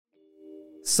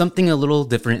Something a little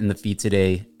different in the feed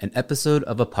today, an episode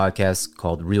of a podcast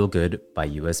called Real Good by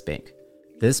US Bank.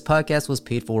 This podcast was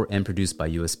paid for and produced by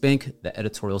US Bank. The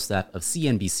editorial staff of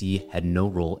CNBC had no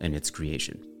role in its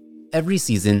creation. Every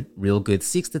season, Real Good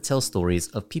seeks to tell stories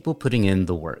of people putting in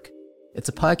the work. It's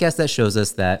a podcast that shows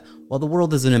us that while the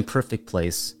world is an imperfect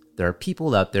place, there are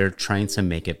people out there trying to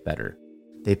make it better.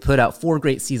 They put out 4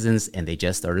 great seasons and they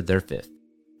just started their 5th.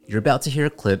 You're about to hear a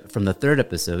clip from the 3rd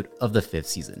episode of the 5th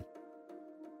season.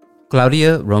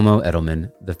 Claudia Romo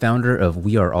Edelman, the founder of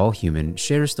We Are All Human,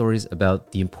 shares stories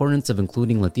about the importance of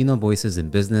including Latino voices in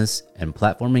business and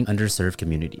platforming underserved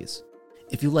communities.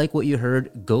 If you like what you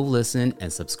heard, go listen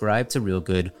and subscribe to Real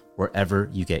Good wherever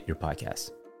you get your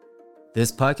podcasts. This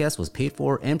podcast was paid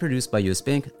for and produced by US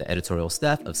Bank. The editorial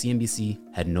staff of CNBC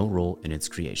had no role in its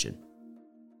creation.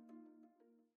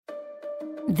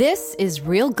 This is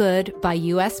Real Good by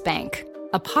US Bank,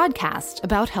 a podcast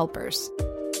about helpers.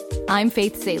 I'm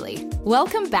Faith Salie.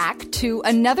 Welcome back to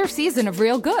another season of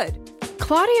Real Good.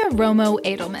 Claudia Romo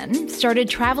Edelman started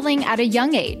traveling at a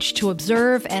young age to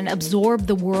observe and absorb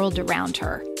the world around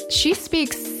her. She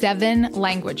speaks 7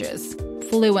 languages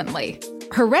fluently.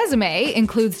 Her resume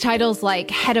includes titles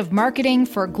like Head of Marketing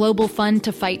for Global Fund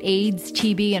to Fight AIDS,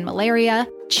 TB, and Malaria,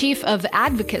 Chief of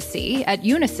Advocacy at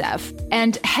UNICEF,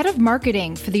 and Head of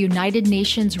Marketing for the United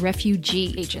Nations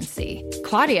Refugee Agency.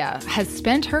 Claudia has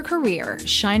spent her career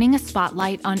shining a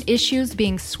spotlight on issues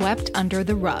being swept under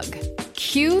the rug.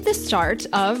 Cue the start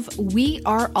of We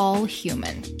Are All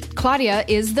Human. Claudia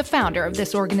is the founder of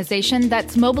this organization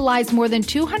that's mobilized more than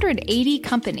 280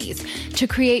 companies to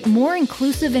create more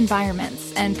inclusive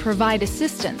environments and provide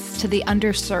assistance to the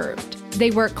underserved. They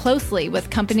work closely with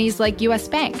companies like US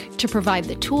Bank to provide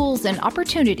the tools and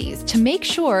opportunities to make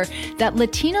sure that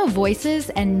Latino voices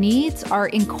and needs are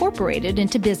incorporated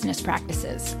into business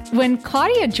practices. When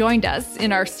Claudia joined us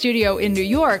in our studio in New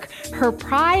York, her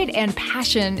pride and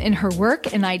passion in her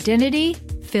work and identity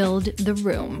filled the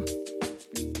room.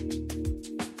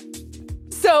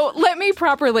 So let me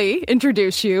properly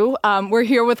introduce you. We're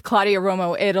here with Claudia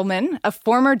Romo Edelman, a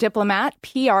former diplomat,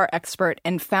 PR expert,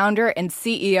 and founder and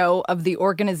CEO of the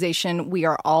organization We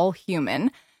Are All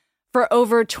Human. For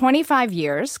over 25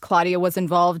 years, Claudia was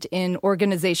involved in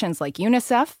organizations like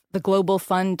UNICEF, the Global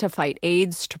Fund to Fight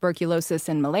AIDS, Tuberculosis,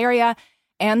 and Malaria,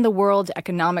 and the World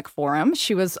Economic Forum.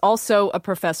 She was also a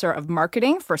professor of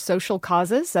marketing for social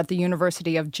causes at the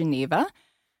University of Geneva.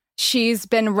 She's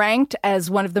been ranked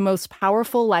as one of the most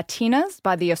powerful Latinas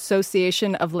by the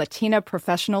Association of Latina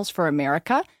Professionals for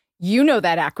America. You know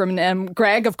that acronym,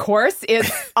 Greg, of course.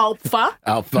 It's ALPFA.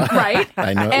 ALPFA. Right?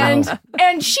 I know.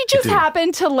 And she just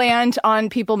happened to land on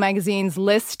People magazine's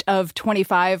list of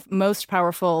 25 most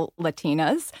powerful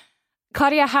Latinas.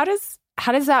 Claudia, how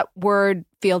does that word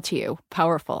feel to you?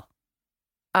 Powerful.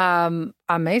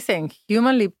 Amazing.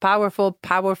 Humanly powerful,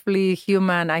 powerfully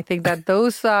human. I think that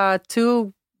those are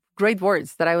 2 great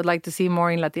words that I would like to see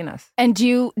more in Latinas. And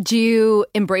do you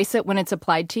embrace it when it's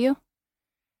applied to you?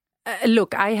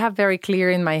 Look, I have very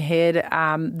clear in my head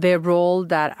the role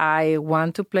that I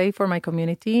want to play for my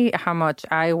community, how much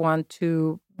I want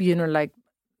to,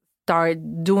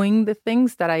 start doing the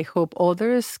things that I hope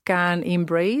others can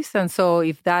embrace. And so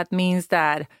if that means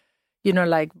that,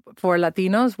 for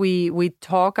Latinos, we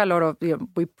talk a lot of,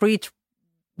 we preach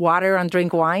water and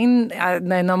drink wine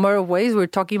in a number of ways. We're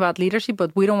talking about leadership,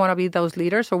 but we don't want to be those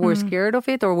leaders, or we're scared of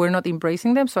it, or we're not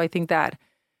embracing them. So I think that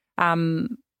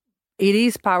it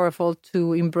is powerful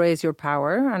to embrace your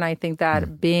power. And I think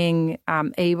that being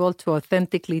able to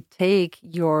authentically take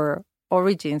your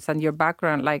origins and your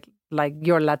background, like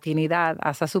your Latinidad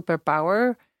as a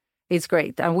superpower, is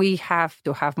great. And we have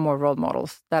to have more role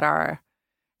models that are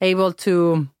able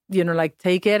to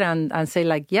take it and say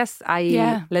yes,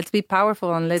 let's be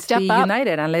powerful and let's be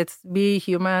united and let's be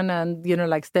human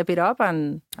and, step it up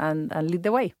and lead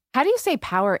the way. How do you say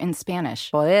power in Spanish?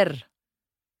 Poder.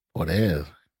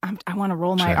 I want to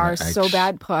roll my R's so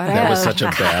bad. Poder. That was such a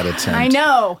bad attempt. I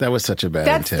know. That was such a bad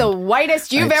attempt. That's the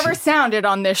whitest you've ever sounded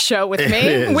on this show with me.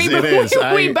 It is.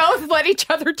 We both let each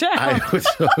other down. I would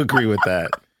so agree with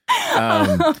that.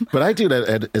 But I do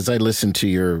that as I listen to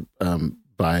your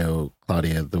bio,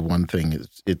 Claudia. The one thing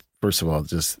is, first of all,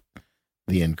 just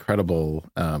the incredible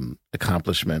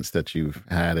accomplishments that you've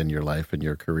had in your life and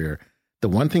your career. The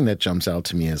one thing that jumps out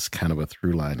to me as kind of a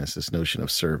through line is this notion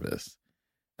of service.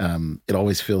 It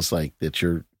always feels like that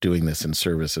you're doing this in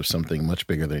service of something much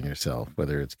bigger than yourself,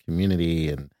 whether it's community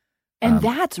and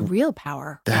that's real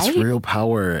power. That's right? real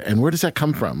power. And where does that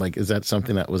come from? Is that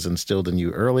something that was instilled in you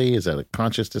early? Is that a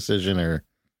conscious decision, or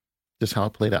just how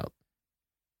it played out?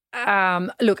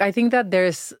 Look, I think that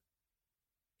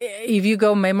if you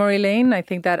go memory lane, I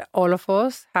think that all of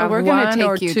us have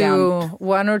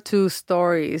one or two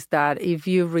stories that if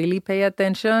you really pay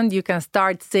attention, you can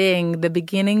start seeing the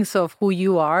beginnings of who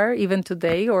you are even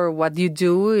today, or what you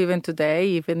do even today,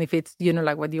 even if it's,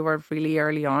 like what you were really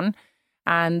early on.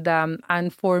 And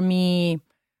for me,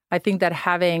 I think that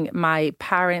having my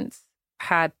parents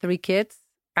had 3 kids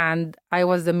and I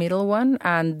was the middle one,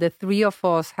 and the 3 of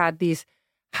us had this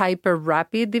hyper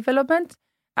rapid development.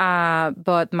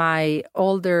 But my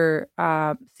older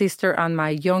sister and my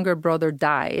younger brother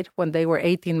died when they were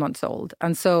 18 months old.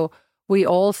 And so we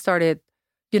all started,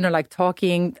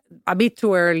 talking a bit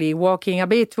too early, walking a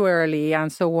bit too early,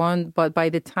 and so on. But by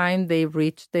the time they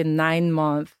reached the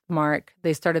 9-month mark,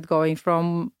 they started going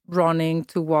from running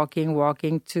to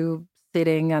walking to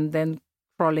sitting and then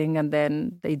crawling, and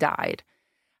then they died.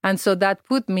 And so that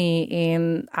put me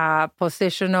in a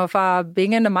position of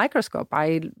being in a microscope.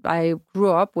 I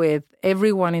grew up with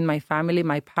everyone in my family,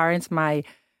 my parents, my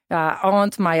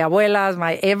aunts, my abuelas,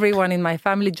 everyone in my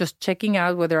family, just checking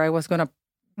out whether I was going to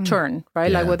turn,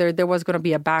 right? Yeah. Like whether there was going to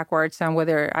be a backwards, and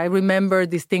whether I remember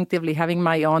distinctively having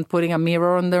my aunt putting a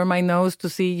mirror under my nose to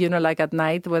see, at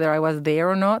night, whether I was there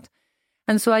or not.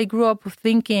 And so I grew up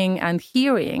thinking and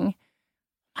hearing,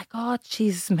 my God,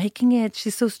 she's making it.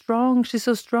 She's so strong. She's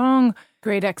so strong.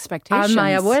 Great expectations. And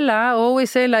my abuela always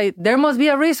say, there must be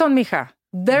a reason, mija.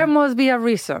 There must be a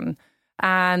reason.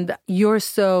 And you're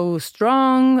so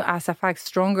strong, as a fact,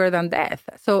 stronger than death.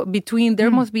 So between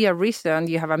there must be a reason,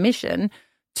 you have a mission,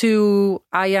 to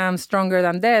I am stronger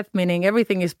than death, meaning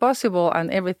everything is possible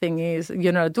and everything is,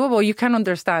 doable. You can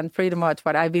understand pretty much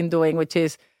what I've been doing, which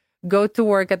is go to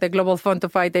work at the Global Fund to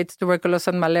fight AIDS, tuberculosis,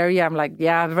 and malaria. I'm like,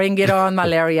 yeah, bring it on,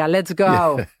 malaria. Let's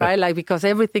go, right? Because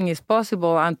everything is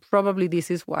possible, and probably this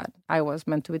is what I was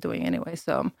meant to be doing anyway.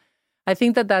 So I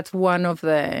think that that's one of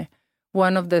the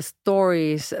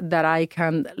stories that I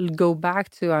can go back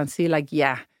to and see,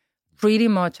 pretty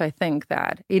much I think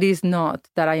that it is not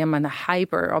that I am a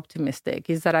hyper optimistic.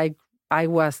 It's that I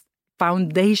was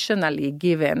foundationally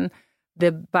given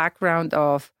the background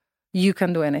of, you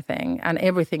can do anything and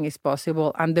everything is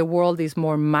possible, and the world is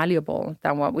more malleable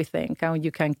than what we think, and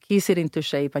you can kiss it into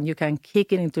shape and you can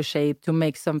kick it into shape to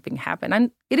make something happen.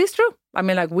 And it is true. I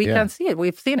mean, we can see it.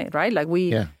 We've seen it, right?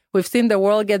 We've seen the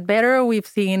world get better. We've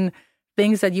seen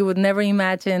things that you would never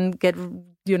imagine that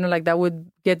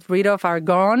would get rid of are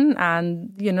gone.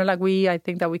 And, I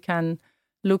think that we can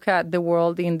look at the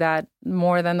world in that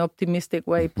more than optimistic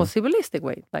way, possibilistic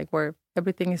way, where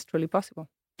everything is truly possible.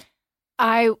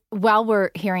 While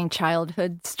we're hearing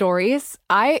childhood stories,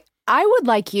 I would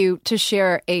like you to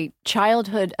share a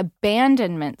childhood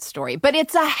abandonment story, but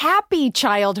it's a happy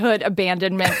childhood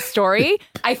abandonment story,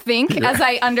 I think, as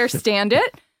I understand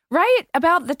it, right?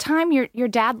 About the time your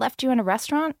dad left you in a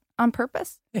restaurant on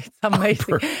purpose? It's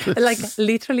amazing.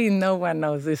 Literally no one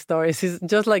knows these stories. It's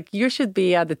just you should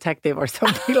be a detective or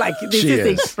something. This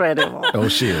is incredible. Oh,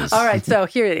 she is. All right, so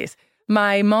here it is.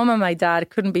 My mom and my dad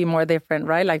couldn't be more different,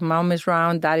 right? Mom is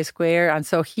round, dad is square, and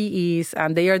so he is,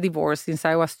 and they are divorced since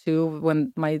I was 2.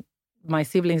 When my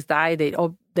siblings died,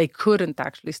 they couldn't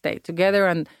actually stay together,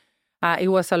 and it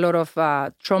was a lot of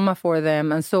trauma for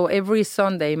them. And so every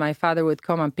Sunday, my father would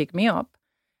come and pick me up,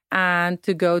 and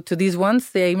to go to this one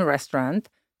same restaurant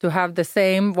to have the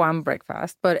same one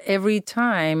breakfast. But every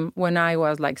time when I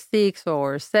was 6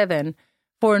 or 7,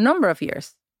 for a number of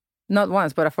years, not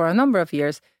once, but for a number of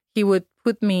years, he would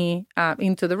put me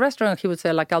into the restaurant. He would say,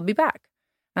 I'll be back.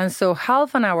 And so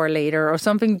half an hour later, or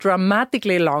something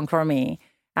dramatically long for me,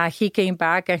 he came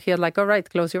back and he was all right,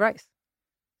 close your eyes.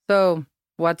 So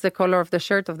what's the color of the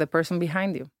shirt of the person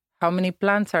behind you? How many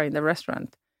plants are in the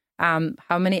restaurant?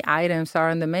 How many items are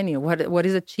on the menu? What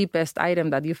is the cheapest item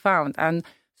that you found? And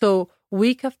so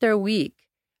week after week,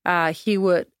 he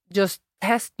would just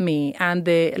test me. And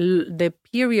the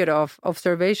period of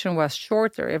observation was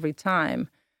shorter every time.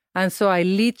 And so I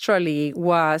literally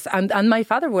was, and my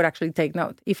father would actually take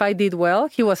note. If I did well,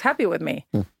 he was happy with me.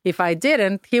 If I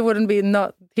didn't, he wouldn't be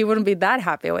that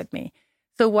happy with me.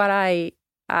 So what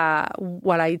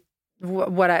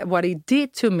it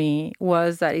did to me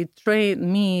was that it trained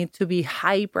me to be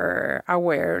hyper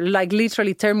aware,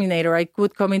 literally Terminator. I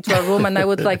would come into a room and I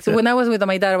would so when I was with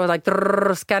my dad, I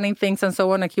was scanning things and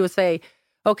so on. And he would say,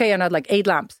 okay, and I'd 8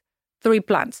 lamps, 3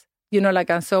 plants,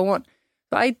 and so on.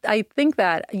 So I think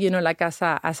that,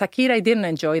 as a kid, I didn't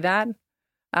enjoy that.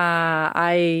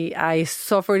 I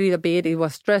suffered it a bit. It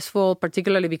was stressful,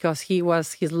 particularly because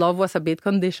his love was a bit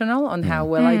conditional on how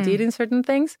well I did in certain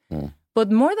things. But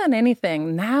more than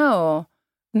anything, now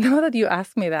that you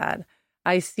ask me that,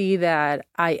 I see that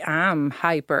I am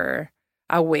hyper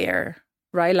aware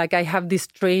right? Like I have this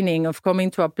training of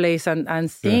coming to a place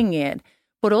and seeing it,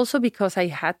 but also because I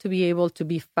had to be able to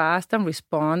be fast and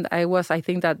respond. I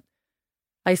think that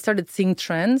I started seeing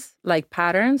trends, like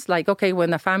patterns, like, okay,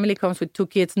 when a family comes with 2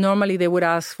 kids, normally they would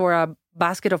ask for a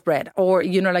basket of bread or,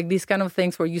 like these kind of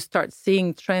things where you start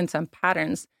seeing trends and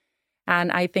patterns.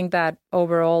 And I think that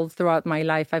overall throughout my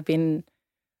life, I've been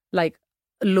like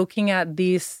looking at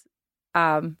these,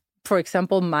 for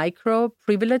example, micro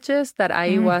privileges that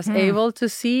I was able to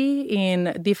see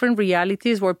in different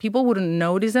realities where people wouldn't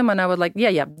notice them. And I was like,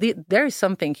 there is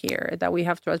something here that we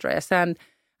have to address. And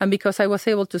because I was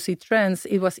able to see trends,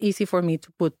 it was easy for me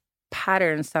to put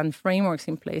patterns and frameworks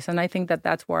in place. And I think that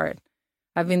that's what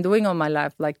I've been doing all my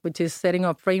life, like, which is setting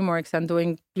up frameworks and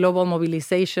doing global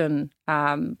mobilization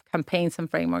campaigns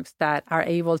and frameworks that are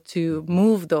able to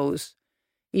move those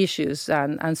issues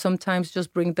and sometimes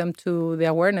just bring them to the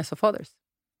awareness of others.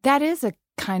 That is a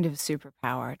kind of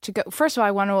superpower to go. First of all,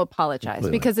 I want to apologize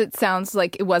because it sounds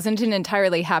like it wasn't an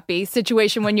entirely happy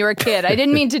situation when you were a kid. I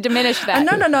didn't mean to diminish that.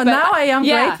 No. Now I am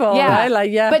grateful. Yeah.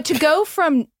 Right? But to go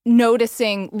from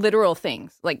noticing literal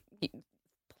things like,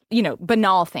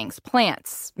 banal things,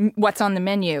 plants, what's on the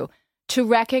menu, to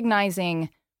recognizing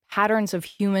patterns of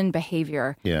human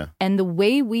behavior and the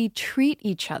way we treat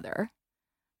each other,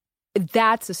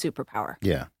 that's a superpower.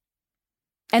 Yeah.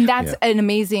 And that's an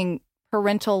amazing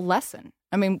parental lesson.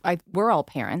 I mean, we're all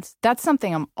parents. That's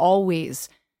something I'm always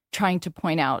trying to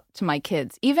point out to my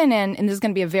kids, even and this is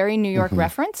going to be a very New York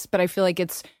reference, but I feel like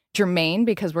it's germane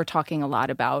because we're talking a lot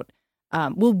about,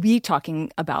 we'll be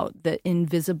talking about the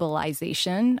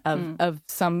invisibilization of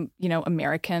some,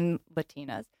 American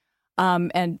Latinas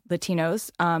and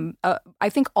Latinos. I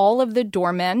think all of the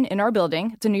doormen in our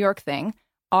building, it's a New York thing,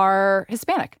 are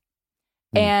Hispanic.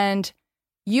 And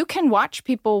you can watch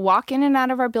people walk in and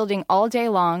out of our building all day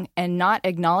long and not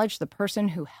acknowledge the person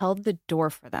who held the door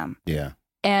for them. Yeah.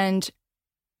 And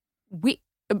we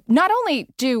not only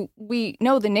do we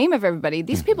know the name of everybody,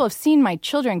 these people have seen my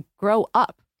children grow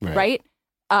up, right?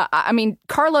 I mean,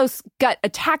 Carlos got a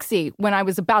taxi when I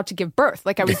was about to give birth.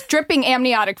 Like I was dripping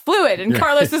amniotic fluid, and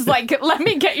Carlos is like, "Let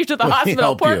me get you to the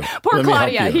hospital." Poor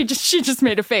Claudia. She just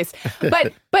made a face.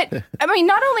 But I mean,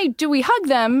 not only do we hug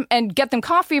them and get them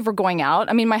coffee if we're going out.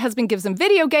 I mean, my husband gives them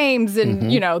video games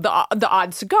and the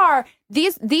odd cigar.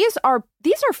 These are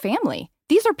family.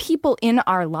 These are people in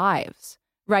our lives,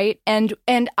 right? And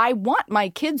I want my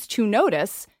kids to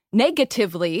notice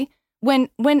negatively when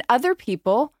other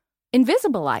people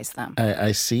invisibilize them.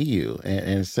 I see you.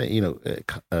 And say,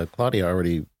 Claudia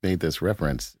already made this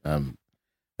reference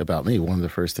about me. One of the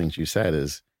first things you said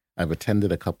is, I've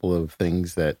attended a couple of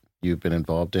things that you've been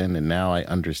involved in, and now I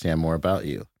understand more about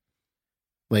you.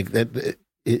 Like that,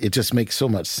 it just makes so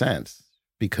much sense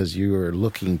because you're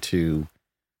looking to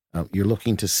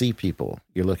see people.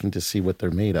 You're looking to see what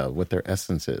they're made of, what their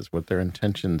essence is, what their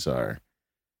intentions are.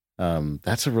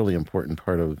 That's a really important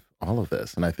part of all of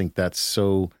this. And I think that's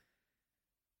so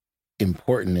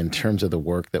important in terms of the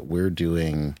work that we're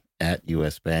doing at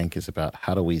U.S. Bank is about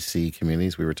how do we see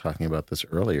communities. We were talking about this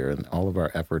earlier, and all of our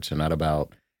efforts are not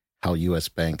about how U.S.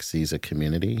 Bank sees a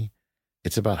community.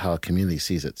 It's about how a community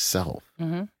sees itself.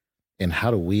 And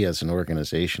how do we as an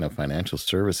organization, a financial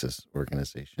services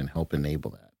organization, help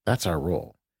enable that? That's our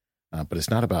role. But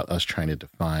it's not about us trying to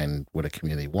define what a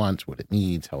community wants, what it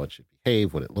needs, how it should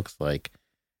behave, what it looks like.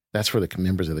 That's for the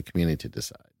members of the community to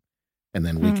decide. And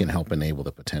then we can help enable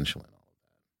the potential in all of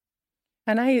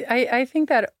that. And I think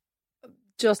that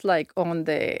just like on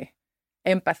the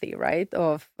empathy, right,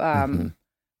 of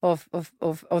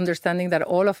understanding that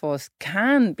all of us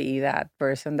can be that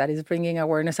person that is bringing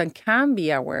awareness and can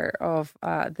be aware of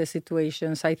the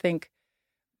situations. I think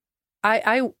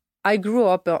I grew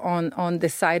up on the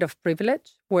side of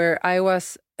privilege where I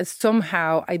was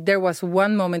somehow, there was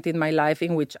one moment in my life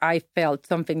in which I felt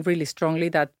something really strongly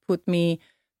that put me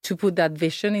to put that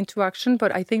vision into action.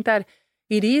 But I think that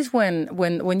it is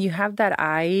when you have that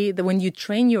eye, when you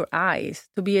train your eyes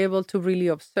to be able to really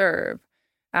observe,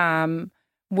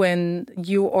 when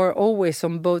you are always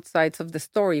on both sides of the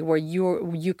story, where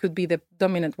you could be the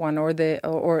dominant one or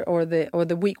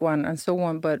the weak one and so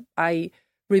on. But I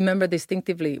remember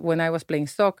distinctively when I was playing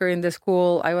soccer in the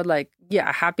school, I was like,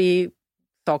 a happy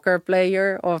soccer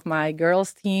player of my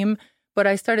girls' team. But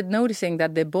I started noticing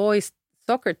that the boys'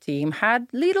 soccer team had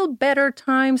little better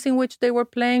times in which they were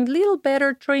playing, little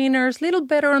better trainers, little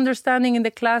better understanding in the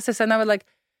classes. And I was like,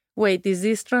 wait, is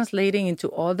this translating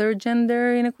into other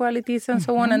gender inequalities and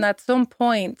so on? And at some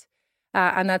point,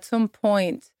 I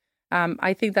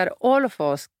think that all of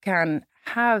us can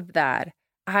have that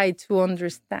eye to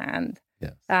understand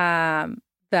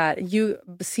that you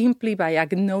simply by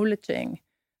acknowledging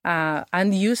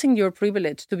and using your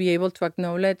privilege to be able to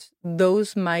acknowledge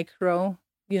those micro,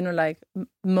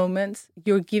 moments,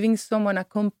 you're giving someone a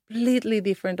completely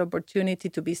different opportunity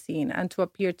to be seen and to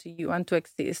appear to you and to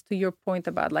exist. To your point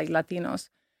about like Latinos,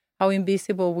 how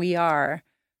invisible we are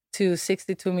to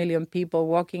 62 million people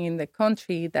walking in the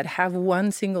country that have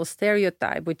one single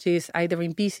stereotype, which is either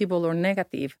invisible or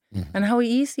negative, and how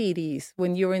easy it is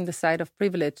when you're in the side of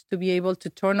privilege to be able to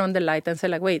turn on the light and say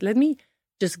like, wait, let me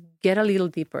just get a little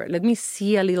deeper. Let me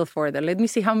see a little further. Let me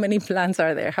see how many plants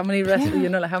are there, how many,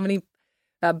 how many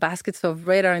baskets of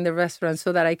bread are in the restaurant,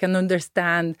 so that I can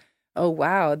understand, oh,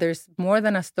 wow, there's more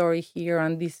than a story here.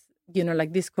 And this,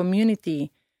 this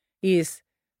community is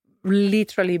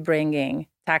literally bringing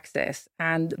taxes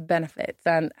and benefits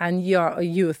and your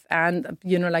youth and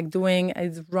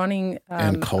running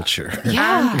and culture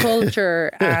Yeah. and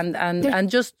culture and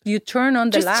just you turn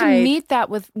on the just light to meet that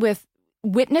with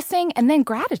witnessing and then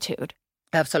gratitude.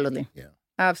 Absolutely.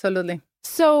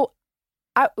 So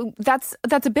that's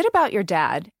a bit about your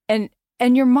dad and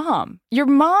your mom. Your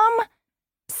mom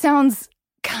sounds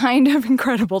kind of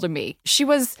incredible to me. She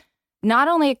was not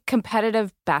only a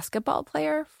competitive basketball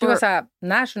player, she was a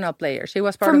national player. She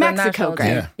was part for of Mexico, the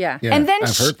national team. Yeah. And then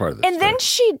I've heard part of this. And then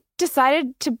she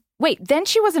decided to wait. Then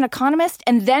she was an economist,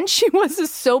 and then she was a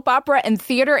soap opera and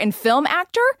theater and film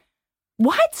actor.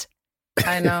 What?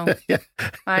 I know.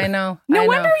 I know. No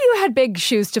wonder you had big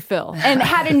shoes to fill and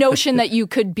had a notion that you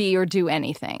could be or do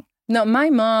anything. No,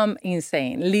 my mom,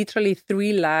 insane. Literally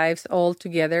 3 lives all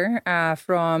together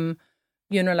from,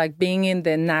 being in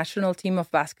the national team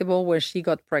of basketball where she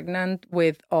got pregnant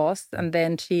with us. And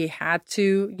then she had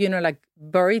to,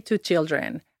 bury 2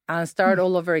 children and start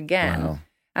all over again. Wow.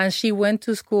 And she went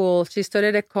to school. She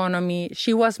studied economy.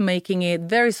 She was making it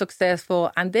very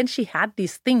successful. And then she had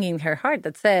this thing in her heart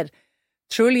that said,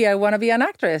 truly, I want to be an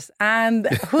actress. And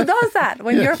who does that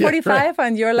when you're 45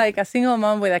 and you're like a single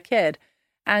mom with a kid?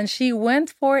 And she went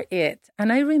for it.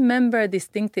 And I remember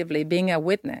distinctively being a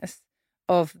witness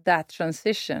of that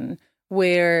transition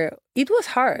where it was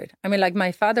hard. I mean, like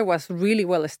my father was really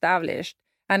well established.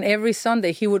 And every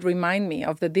Sunday he would remind me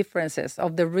of the differences,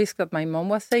 of the risk that my mom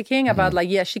was taking about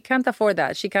she can't afford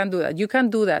that. She can't do that. You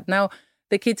can't do that. Now,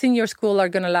 the kids in your school are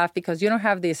going to laugh because you don't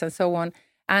have this and so on.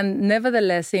 And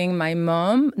nevertheless, seeing my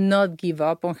mom not give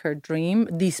up on her dream,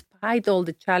 despite all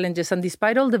the challenges and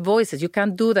despite all the voices, you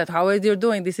can't do that. How are you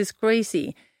doing? This is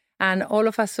crazy. And all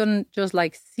of a sudden, just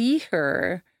like see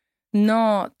her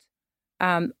not,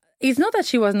 it's not that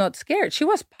she was not scared. She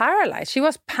was paralyzed. She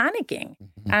was panicking.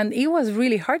 And it was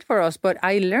really hard for us. But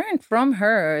I learned from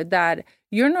her that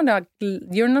you're not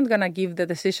going to give the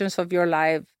decisions of your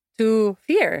life to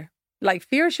fear. Like,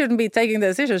 fear shouldn't be taking the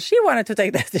decisions. She wanted to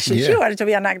take the decision. Yeah. She wanted to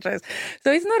be an actress.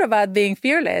 So it's not about being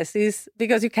fearless. It's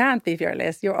because you can't be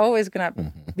fearless. You're always going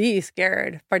to be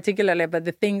scared, particularly about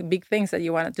the big things that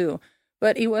you want to do.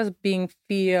 But it was being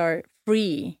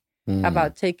fear-free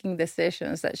about taking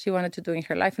decisions that she wanted to do in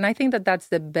her life. And I think that that's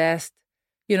the best,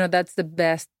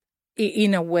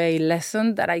 in a way,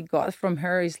 lesson that I got from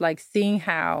her is like seeing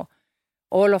how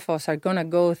all of us are going to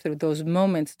go through those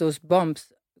moments, those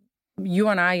bumps. You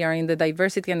and I are in the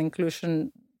diversity and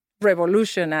inclusion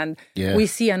revolution, and we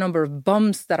see a number of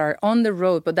bumps that are on the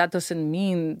road, but that doesn't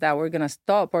mean that we're going to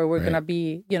stop or we're going to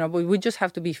be, we just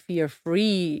have to be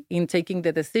fear-free in taking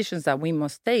the decisions that we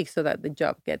must take so that the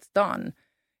job gets done.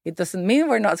 It doesn't mean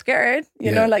we're not scared,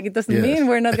 it doesn't mean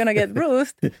we're not going to get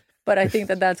bruised, but I think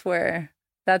that that's where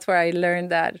I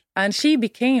learned that. And she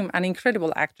became an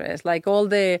incredible actress, like all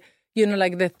the,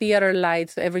 like the theater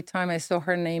lights, every time I saw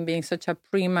her name being such a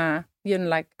prima,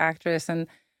 actress. And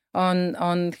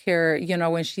on her,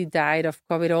 when she died of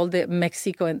COVID, all the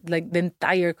Mexico, like the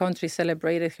entire country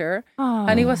celebrated her.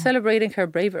 Aww. And it was celebrating her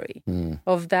bravery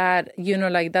of that,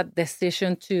 that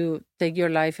decision to take your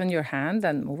life in your hand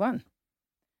and move on.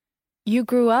 You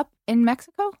grew up in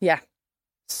Mexico? Yeah.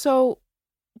 So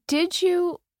did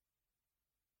you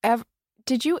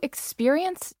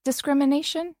experience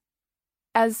discrimination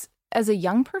as a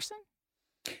young person?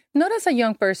 Not as a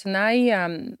young person.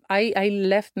 I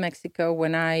left Mexico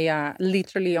when I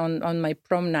literally on my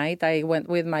prom night. I went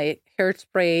with my hair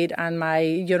sprayed and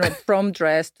my prom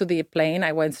dress to the plane.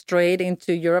 I went straight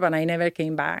into Europe and I never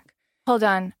came back. Hold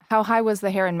on. How high was the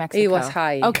hair in Mexico? It was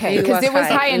high. Okay, because it was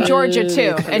high in Georgia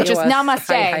too. And just namaste.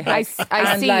 High.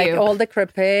 I see like you. All the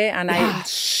crepe and I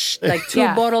like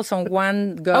 2 bottles on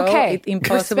one go. Okay, it's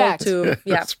impossible respect. to.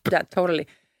 Yeah, totally.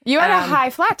 You had a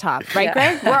high flat top, right,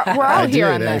 Greg? We're all here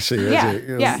on this. Actually,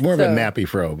 yeah. More of a nappy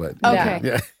fro, but okay.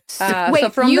 Yeah.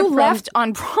 Wait, from you the prom, left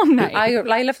on prom night?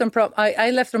 I left on prom.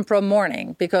 I left on prom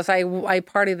morning because I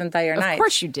partied the entire night. Of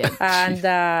course you did. And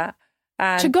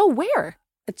to go where?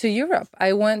 To Europe.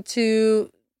 I went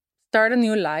to start a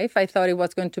new life. I thought it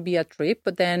was going to be a trip,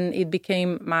 but then it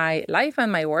became my life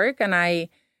and my work. And I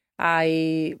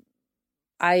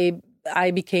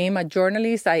became a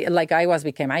journalist.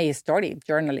 I studied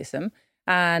journalism,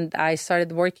 and I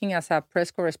started working as a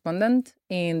press correspondent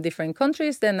in different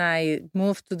countries. Then I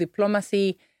moved to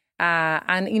diplomacy,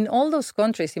 and in all those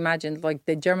countries, imagine like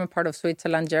the German part of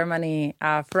Switzerland, Germany,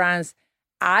 France,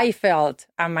 I felt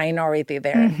a minority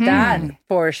there. That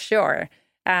for sure.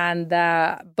 And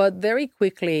but very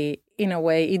quickly, in a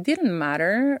way, it didn't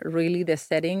matter really the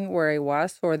setting where I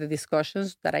was or the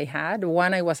discussions that I had.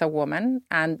 One, I was a woman,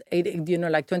 and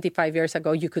like 25 years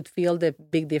ago, you could feel the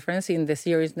big difference in the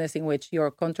seriousness in which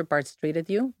your counterparts treated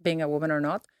you, being a woman or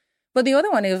not. But the other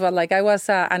one is like I was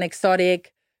an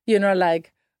exotic,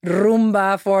 like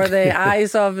rumba for the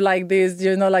eyes of like these,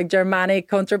 like Germanic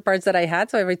counterparts that I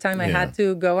had. So every time I had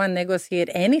to go and negotiate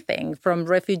anything from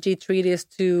refugee treaties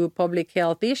to public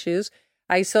health issues,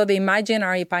 I saw the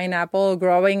imaginary pineapple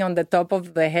growing on the top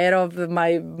of the head of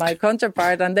my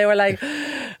counterpart. And they were like,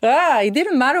 it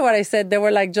didn't matter what I said. They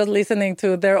were like just listening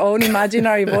to their own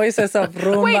imaginary voices of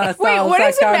rumba. Wait, what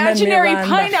does imaginary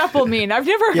pineapple mean? I've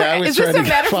never heard. Is this a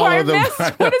metaphor I missed?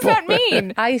 What does that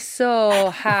mean? I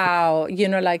saw how,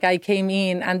 like I came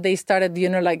in and they started,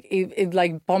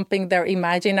 like bumping their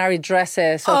imaginary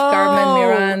dresses of Carmen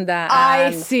Miranda.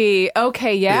 I see.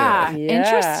 Okay, yeah.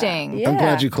 Interesting. Yeah. I'm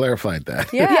glad you clarified that.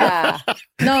 Yeah.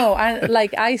 No, and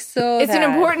like I saw it's an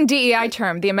important DEI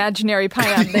term, the imaginary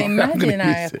pineapple. The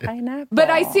imaginary pineapple.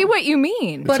 But I see what you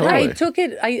mean. But totally. I took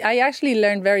it, I actually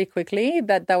learned very quickly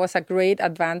that was a great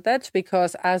advantage,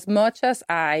 because as much as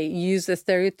I used the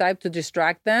stereotype to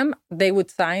distract them, they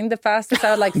would sign the fastest. I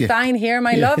would like, sign here,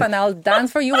 my love, and I'll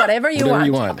dance for you, whatever you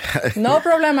want. No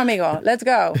problem, amigo. Let's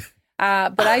go.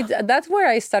 But that's where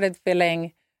I started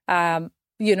feeling...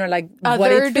 like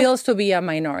what it feels to be a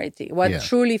minority, what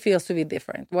truly feels to be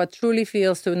different, what truly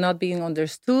feels to not being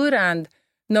understood and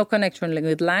no connection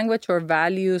with language or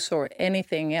values or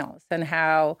anything else, and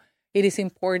how it is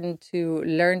important to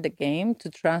learn the game,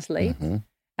 to translate,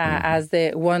 as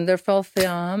the wonderful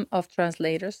film of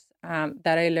translators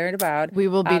that I learned about. We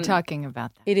will be talking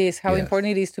about that. It is how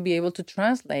important it is to be able to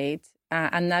translate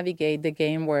and navigate the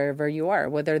game wherever you are,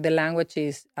 whether the language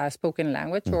is a spoken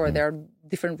language or there are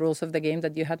different rules of the game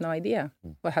that you had no idea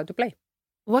how to play.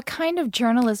 What kind of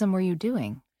journalism were you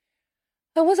doing?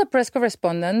 I was a press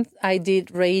correspondent. I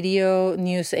did radio,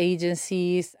 news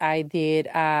agencies. I did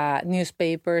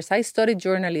newspapers. I studied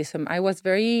journalism. I was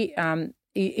very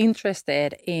interested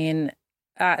in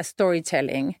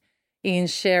storytelling, in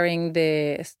sharing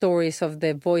the stories of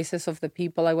the voices of the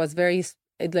people. I was very...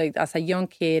 like as a young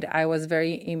kid, I was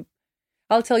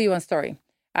I'll tell you one story.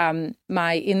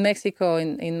 In Mexico,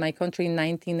 in my country in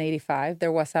 1985,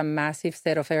 there was a massive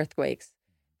set of earthquakes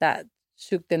that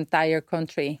shook the entire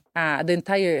country, the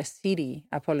entire city,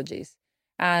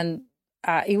 and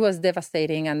it was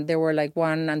devastating. And there were like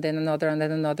one and then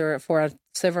another for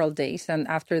several days. And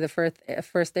after the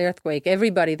first earthquake,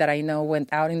 everybody that I know went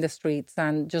out in the streets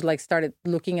and just like started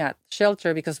looking at shelter,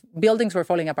 because buildings were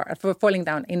falling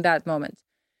down in that moment.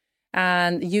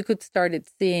 And you could start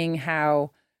seeing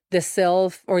how the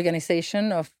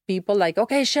self-organization of people, like,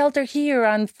 okay, shelter here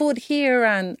and food here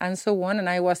and so on. And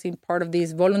I was in part of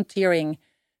these volunteering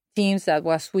teams that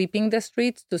was sweeping the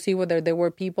streets to see whether there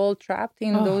were people trapped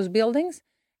in those buildings.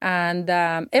 And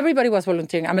everybody was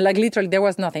volunteering. I mean, like literally there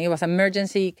was nothing. It was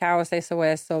emergency, chaos,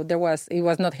 SOS. So it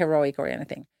was not heroic or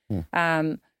anything.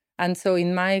 And so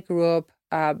in my group,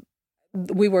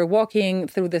 we were walking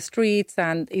through the streets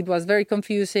and it was very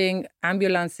confusing.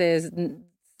 Ambulances,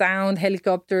 sound,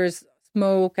 helicopters,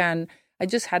 smoke. And I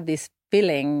just had this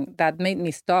feeling that made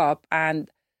me stop. And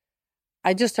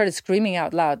I just started screaming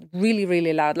out loud, really,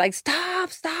 really loud, like, stop,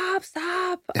 stop,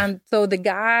 stop. And so the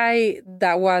guy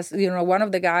that was, one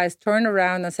of the guys turned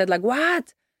around and said like,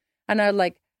 what? And I was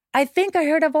like, I think I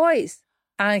heard a voice.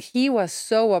 And he was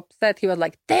so upset. He was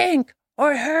like, think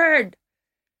or heard.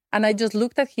 And I just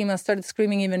looked at him and started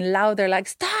screaming even louder, like,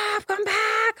 stop, come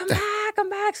back, come back, come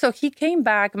back. So he came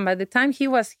back. And by the time he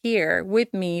was here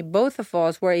with me, both of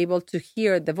us were able to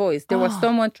hear the voice. There was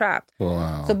someone trapped.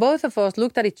 Wow. So both of us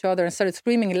looked at each other and started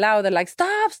screaming louder, like,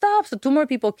 stop, stop. So two more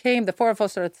people came. The four of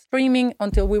us started screaming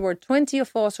until we were 20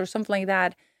 of us or something like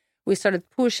that. We started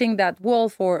pushing that wall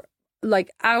for like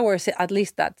hours, at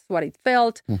least that's what it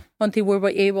felt, until we were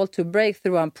able to break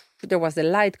through. And there was the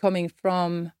light coming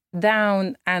from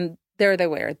down, and there they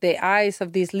were, the eyes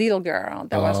of this little girl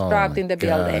that was trapped in the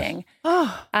building.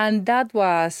 And that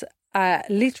was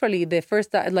literally the first,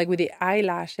 like with the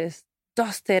eyelashes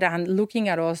dusted and looking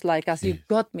at us like, as you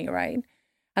got me, right?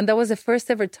 And that was the first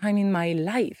ever time in my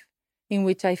life in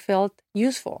which I felt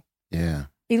useful. Yeah.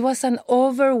 It was an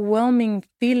overwhelming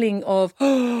feeling of,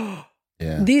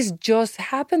 this just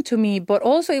happened to me. But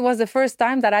also it was the first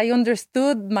time that I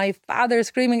understood my father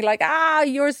screaming like,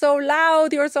 you're so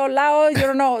loud. You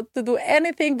don't know to do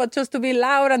anything but just to be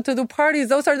loud and to do parties.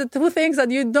 Those are the two things that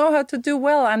you know how to do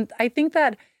well. And I think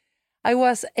that I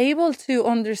was able to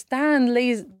understand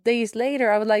days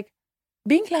later. I was like,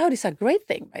 being loud is a great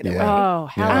thing, by the way. Oh,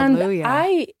 hallelujah.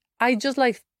 And I just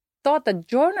like thought that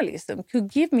journalism could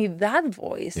give me that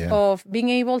voice of being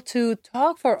able to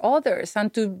talk for others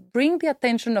and to bring the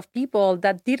attention of people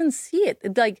that didn't see it.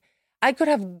 It's like I could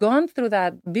have gone through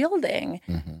that building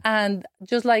and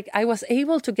just like I was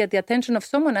able to get the attention of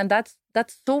someone. And that's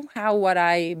somehow what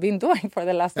I've been doing for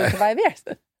the last 25 years.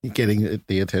 You're getting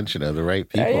the attention of the right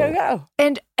people. There you go.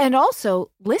 And also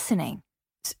listening.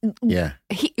 Yeah.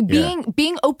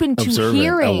 Being open to observant,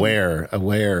 hearing.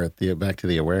 aware, back to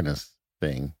the awareness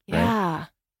thing. Yeah. Right?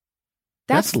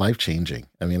 That's life-changing.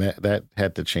 I mean, that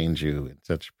had to change you in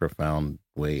such profound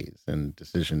ways and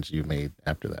decisions you made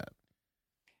after that.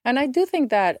 And I do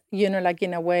think that, like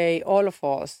in a way, all of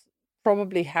us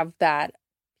probably have that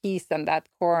piece and that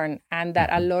core, and that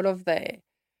a lot of the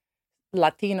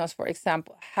Latinos, for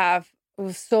example, have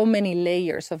so many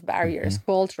layers of barriers,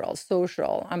 cultural,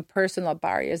 social, and personal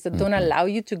barriers that don't allow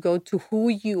you to go to who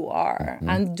you are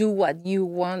and do what you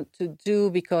want to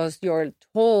do because you're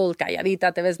told,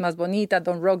 calladita, te ves más bonita,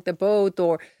 don't rock the boat,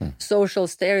 or social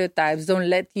stereotypes don't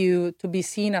let you to be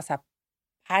seen as a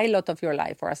pilot of your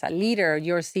life or as a leader.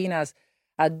 You're seen as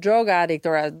a drug addict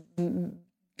or a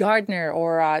gardener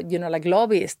or like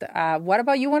lobbyist. What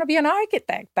about you want to be an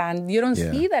architect? And you don't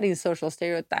see that in social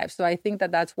stereotypes. So I think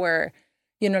that that's where,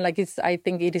 I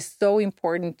think it is so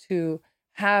important to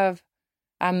have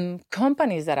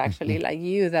companies that actually like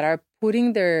you that are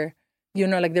putting their,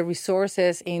 the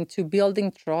resources into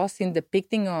building trust, in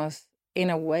depicting us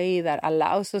in a way that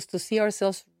allows us to see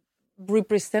ourselves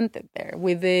represented there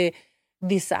with the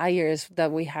desires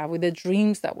that we have, with the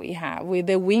dreams that we have, with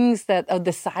the wings that are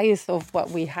the size of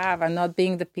what we have, and not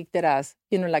being depicted as,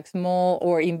 like small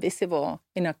or invisible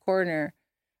in a corner.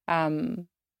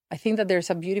 I think that there's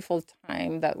a beautiful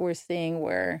time that we're seeing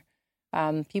where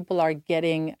people are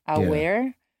getting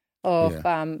aware of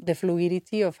the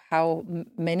fluidity of how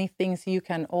many things you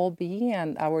can all be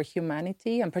and our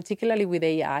humanity. And particularly with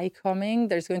AI coming,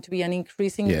 there's going to be an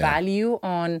increasing value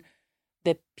on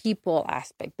the people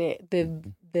aspect,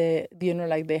 the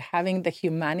having the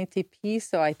humanity piece.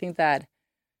 So I think that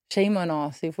shame on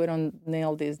us if we don't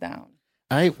nail this down.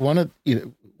 One of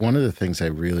the things I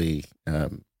really,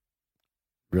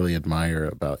 really admire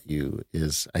about you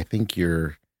is I think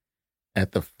you're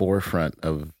at the forefront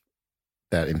of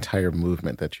that entire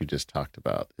movement that you just talked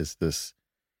about. Is this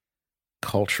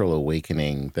cultural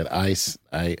awakening that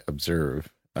I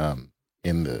observe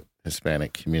in the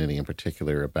Hispanic community in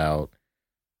particular about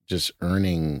just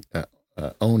owning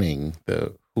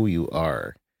who you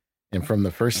are. And from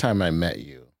the first time I met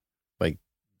you, like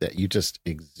that, you just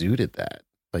exuded that,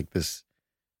 like this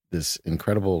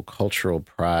incredible cultural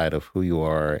pride of who you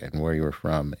are and where you're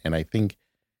from. And I think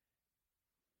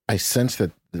I sense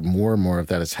that more and more of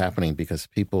that is happening because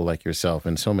people like yourself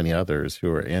and so many others who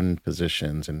are in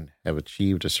positions and have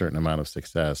achieved a certain amount of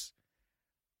success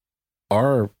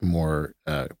are more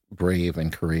brave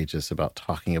and courageous about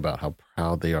talking about how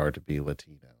proud they are to be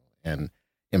Latino and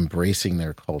embracing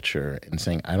their culture and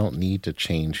saying, I don't need to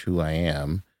change who I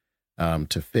am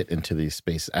to fit into these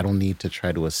spaces. I don't need to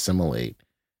try to assimilate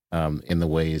in the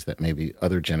ways that maybe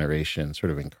other generations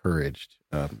sort of encouraged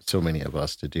so many of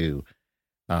us to do.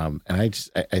 And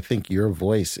I think your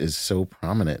voice is so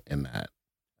prominent in that.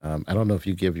 I don't know if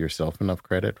you give yourself enough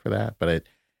credit for that,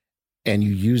 and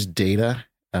you use data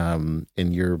in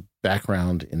your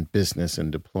background in business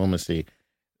and diplomacy.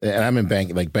 And I'm in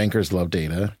bank, like bankers love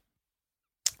data,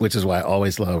 which is why I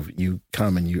always love you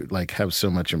come and you like have so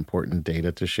much important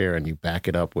data to share and you back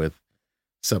it up with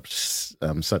such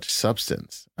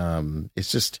substance.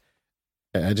 It's just,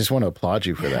 I just want to applaud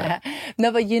you for that.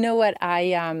 No, but you know what?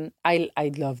 I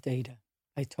love data.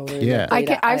 I totally love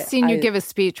data. I've seen you give a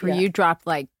speech where you dropped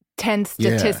like 10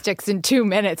 statistics in 2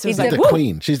 minutes. She's like the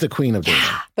queen. She's the queen of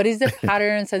data. But it's the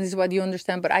patterns and this is what you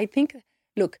understand. But I think,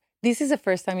 look, this is the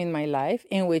first time in my life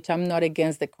in which I'm not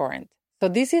against the current. So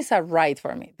this is a right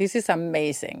for me. This is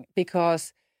amazing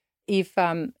because if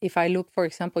I look, for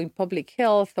example, in public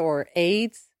health or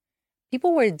AIDS,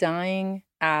 people were dying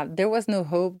there was no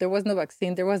hope, there was no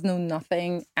vaccine, there was no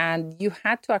nothing. And you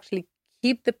had to actually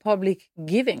keep the public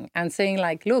giving and saying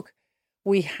like, look,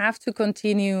 we have to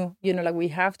continue, we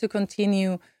have to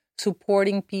continue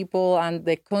supporting people. And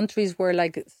the countries were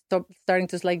like starting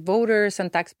to like voters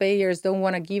and taxpayers don't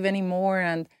want to give anymore.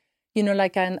 And,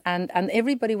 and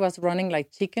everybody was running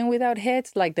like chicken without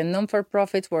heads. Like the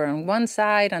non-for-profits were on one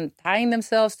side and tying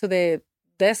themselves to the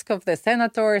desk of the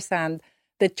senators, and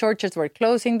the churches were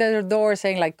closing their doors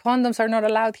saying like condoms are not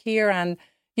allowed here. And,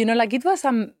 it was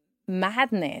a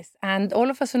madness. And all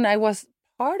of a sudden I was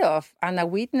part of and a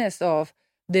witness of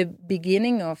the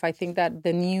beginning of, I think, that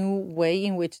the new way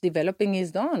in which developing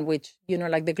is done, which,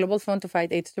 the Global Fund to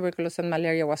Fight AIDS, Tuberculosis, and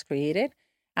Malaria was created.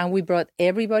 And we brought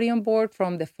everybody on board,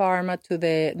 from the pharma to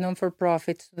the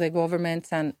non-for-profits to the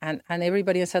governments and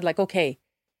everybody, and said like, okay,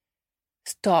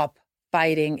 stop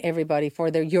fighting everybody for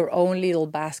your own little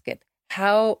basket.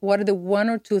 What are the one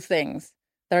or two things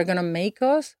that are going to make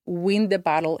us win the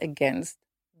battle against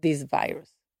this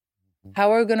virus?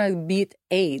 How are we going to beat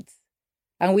AIDS?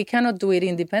 And we cannot do it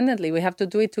independently. We have to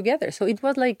do it together. So it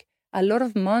was like a lot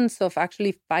of months of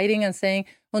actually fighting and saying,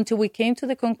 until we came to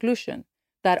the conclusion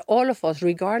that all of us,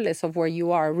 regardless of where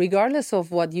you are, regardless of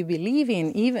what you believe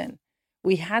in even,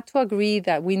 we had to agree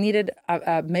that we needed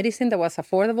a medicine that was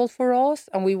affordable for us,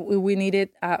 and we needed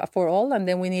for all, and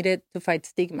then we needed to fight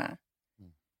stigma.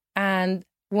 And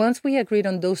once we agreed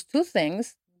on those two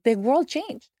things, the world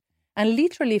changed. And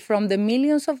literally from the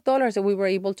millions of dollars that we were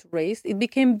able to raise, it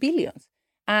became billions.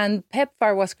 And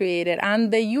PEPFAR was created,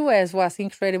 and the U.S. was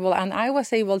incredible. And I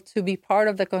was able to be part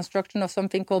of the construction of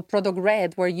something called Product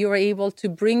Red, where you are able to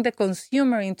bring the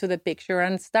consumer into the picture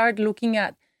and start looking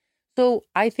at. So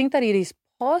I think that it is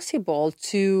possible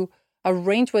to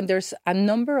arrange when there's a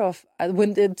number of,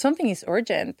 when something is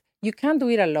urgent, you can't do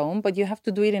it alone, but you have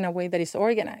to do it in a way that is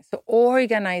organized. So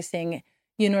organizing,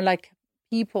 like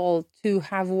people to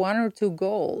have one or two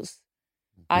goals.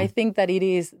 Mm-hmm. I think that it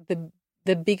is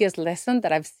the biggest lesson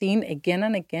that I've seen again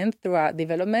and again throughout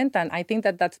development. And I think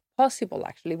that that's possible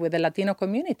actually with the Latino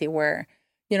community, where,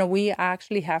 we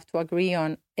actually have to agree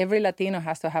on every Latino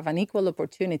has to have an equal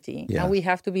opportunity. Yeah. And we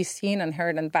have to be seen and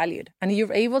heard and valued. And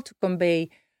you're able to convey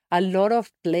a lot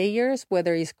of players,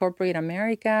 whether it's corporate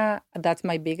America, that's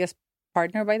my biggest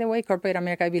partner, by the way, corporate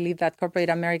America. I believe that corporate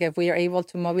America, if we are able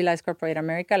to mobilize corporate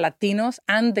America, Latinos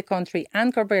and the country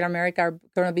and corporate America are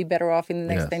going to be better off in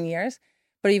the next 10 years.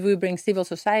 But if we bring civil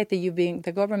society, you being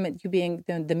the government, you being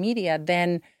the media,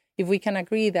 then if we can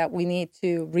agree that we need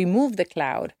to remove the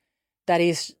cloud that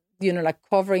is,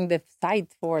 covering the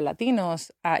site for Latinos,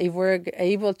 if we're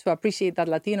able to appreciate that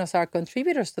Latinos are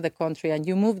contributors to the country, and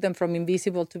you move them from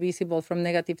invisible to visible, from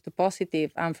negative to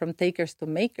positive, and from takers to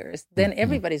makers, then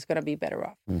everybody's going to be better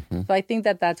off. Mm-hmm. So I think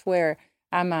that that's where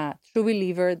I'm a true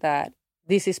believer that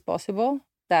this is possible,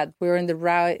 that we're in the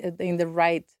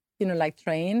right,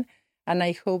 train. And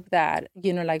I hope that,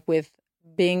 with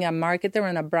being a marketer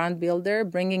and a brand builder,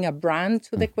 bringing a brand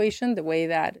to the equation, the way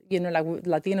that,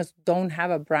 Latinos don't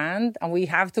have a brand and we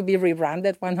have to be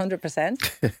rebranded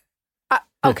 100%.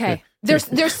 Okay. There's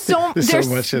so much.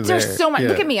 There's so much. Yeah.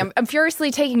 Look at me. I'm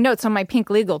furiously taking notes on my pink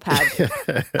legal pad.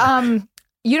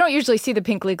 You don't usually see the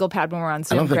pink legal pad when we're on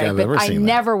Zoom, I don't think I've ever seen that.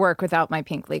 Never work without my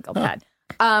pink legal pad.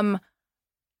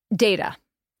 Data.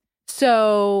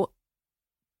 So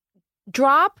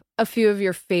drop a few of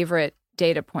your favorite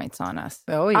data points on us.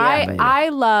 Oh yeah, I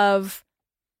love.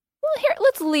 Well, here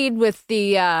let's lead with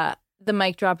the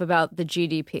mic drop about the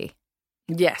GDP.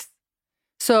 Yes.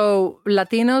 So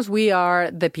Latinos, we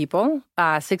are the people,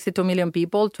 62 million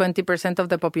people, 20% of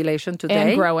the population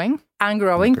today. And growing.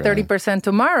 30%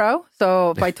 tomorrow.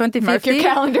 So by 2050... Mark your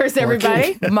calendars,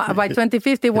 everybody. By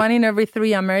 2050, 1 in every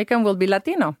 3 American will be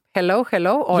Latino. Hello,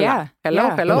 hola. Yeah,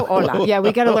 hello, hola. Yeah,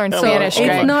 we got to learn Spanish. So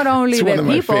it's not only it's the one of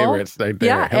people. My favorites right there.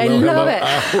 Yeah, hello, I love it.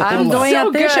 I'm doing so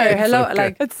a t-shirt. Hello,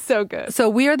 so it's so good. So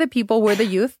we are the people, we're the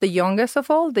youth, the youngest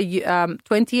of all, the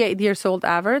 28 years old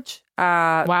average.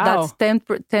 Wow. That's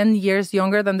 10 years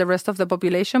younger than the rest of the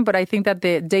population. But I think that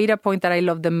the data point that I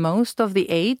love the most of the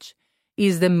age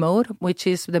is the mode, which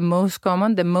is the most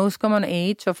common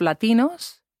age of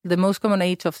Latinos. The most common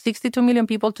age of 62 million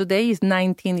people today is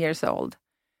 19 years old.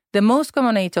 The most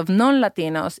common age of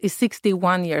non-Latinos is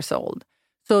 61 years old.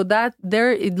 So that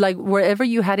there, like wherever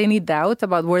you had any doubt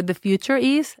about where the future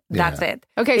is, that's it.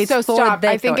 Okay, it's so stop.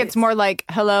 I think it's more like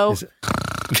hello.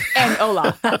 and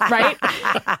Ola, right?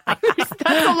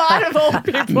 That's a lot of old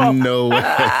people. No way.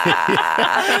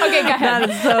 Okay, go ahead.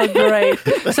 That's so great.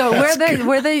 So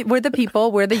we're the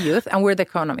people, we're the youth, and we're the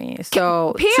economy.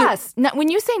 So P.S. When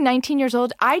you say 19 years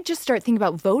old, I just start thinking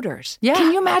about voters. Yeah.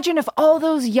 Can you imagine if all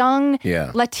those young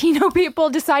Latino people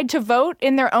decide to vote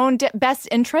in their own best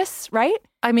interests, right?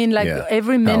 I mean,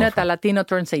 every minute a Latino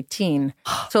turns 18.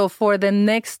 So for the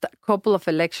next couple of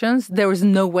elections, there is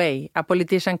no way a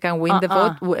politician can win the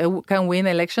vote, can win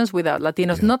elections without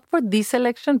Latinos. Not for this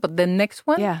election, but the next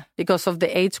one. Yeah. Because of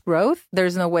the age growth,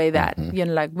 there's no way that,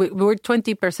 we're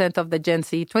 20% of the Gen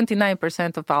Z,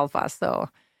 29% of Alpha. So,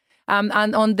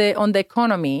 and on the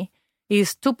economy,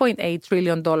 is $2.8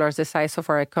 trillion the size of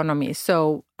our economy.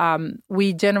 So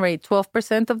we generate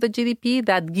 12% of the GDP.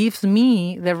 That gives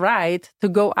me the right to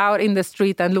go out in the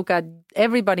street and look at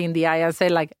everybody in the eye and say,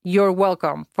 like, you're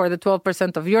welcome for the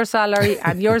 12% of your salary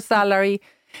and your salary.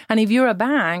 And if you're a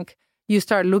bank, you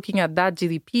start looking at that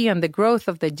GDP and the growth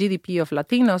of the GDP of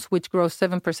Latinos, which grows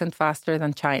 7% faster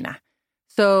than China.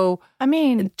 So, I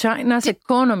mean, China's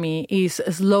economy is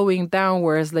slowing down,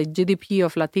 whereas the GDP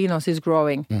of Latinos is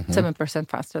growing 7%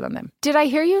 faster than them. Did I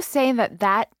hear you say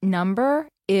that number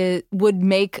would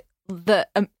make the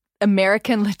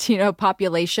American Latino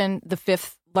population the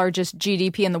fifth largest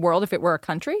GDP in the world if it were a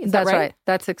country? Is that right?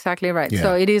 That's exactly right. Yeah.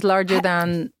 So it is larger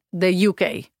than the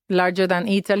UK, larger than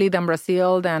Italy, than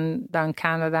Brazil, than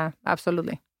Canada.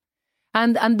 Absolutely.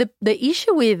 And the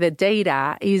issue with the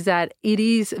data is that it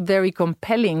is very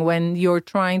compelling when you're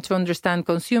trying to understand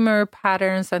consumer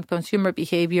patterns and consumer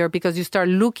behavior, because you start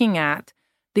looking at,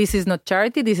 this is not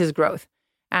charity, this is growth.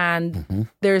 And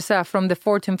there's from the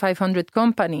Fortune 500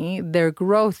 company, their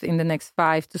growth in the next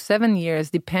 5 to 7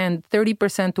 years depend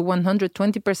 30% to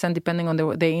 120%, depending on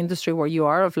the industry where you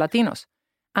are, of Latinos.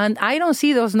 And I don't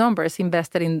see those numbers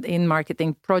invested in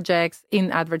marketing projects,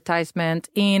 in advertisement,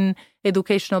 in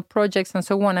educational projects, and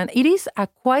so on. And it is a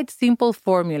quite simple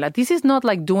formula. This is not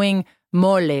like doing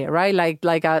mole, right?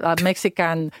 Like a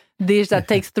Mexican dish that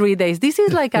takes 3 days. This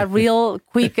is like a real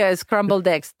quick scrambled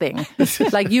eggs thing.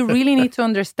 Like, you really need to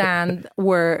understand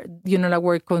where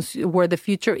the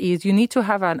future is. You need to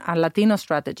have a Latino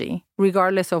strategy,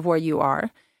 regardless of where you are.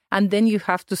 And then you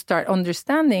have to start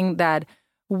understanding that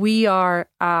we're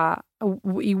a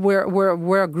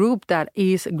group that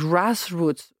is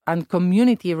grassroots and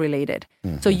community related.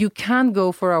 So you can't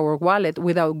go for our wallet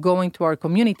without going to our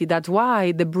community. That's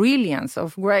why the brilliance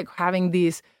of Greg having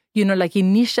these,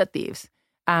 initiatives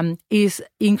is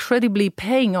incredibly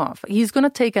paying off. He's going to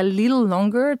take a little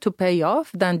longer to pay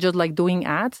off than just like doing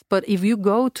ads. But if you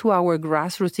go to our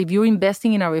grassroots, if you're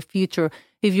investing in our future,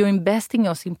 if you're investing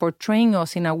us in portraying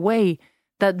us in a way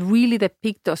that really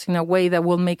depict us in a way that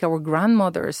will make our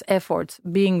grandmothers' efforts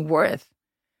being worth,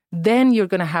 then you're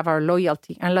going to have our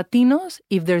loyalty. And Latinos,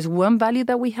 if there's one value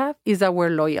that we have, is that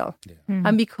we're loyal. Yeah.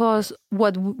 And because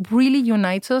what really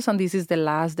unites us, and this is the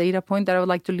last data point that I would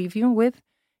like to leave you with,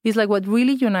 is like what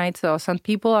really unites us, and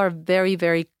people are very,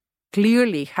 very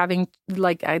clearly having,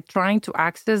 trying to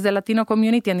access the Latino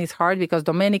community, and it's hard because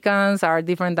Dominicans are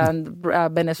different than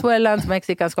Venezuelans,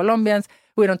 Mexicans, Colombians.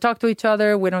 We don't talk to each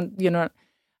other. We don't,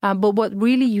 but what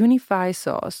really unifies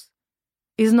us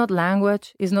is not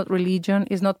language, is not religion,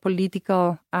 is not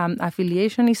political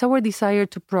affiliation. It's our desire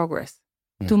to progress,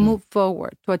 to move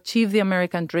forward, to achieve the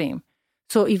American dream.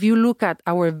 So if you look at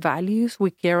our values, we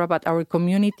care about our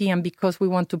community, and because we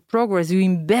want to progress, you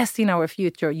invest in our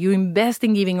future. You invest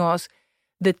in giving us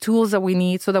the tools that we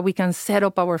need so that we can set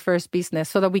up our first business,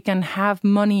 so that we can have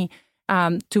money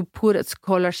to put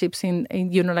scholarships in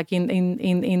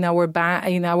our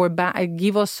bank,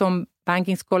 give us some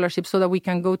banking scholarships so that we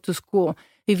can go to school.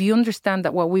 If you understand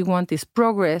that what we want is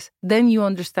progress, then you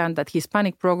understand that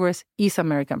Hispanic progress is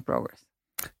American progress.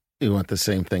 You want the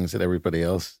same things that everybody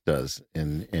else does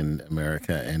in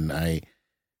America. And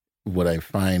what I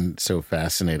find so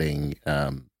fascinating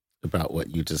about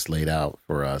what you just laid out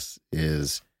for us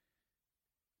is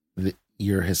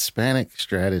your Hispanic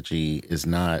strategy is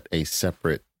not a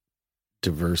separate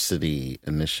diversity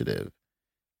initiative.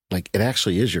 Like, it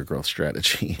actually is your growth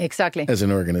strategy. Exactly. As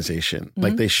an organization.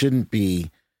 Like, they shouldn't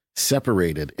be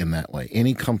separated in that way.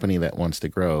 Any company that wants to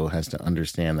grow has to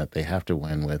understand that they have to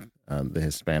win with the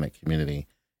Hispanic community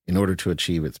in order to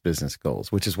achieve its business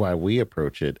goals, which is why we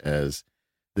approach it as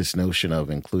this notion of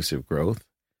inclusive growth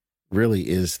really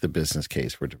is the business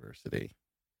case for diversity.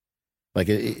 Like,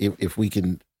 if we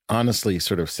can honestly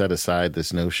sort of set aside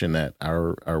this notion that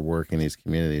our work in these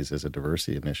communities is a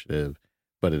diversity initiative,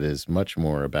 but it is much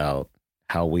more about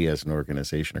how we as an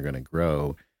organization are going to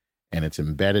grow, and it's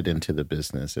embedded into the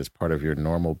business as part of your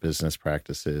normal business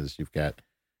practices. You've got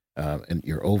and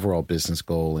your overall business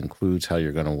goal includes how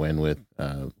you're going to win with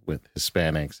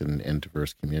Hispanics and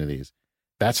diverse communities,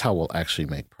 that's how we'll actually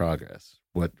make progress.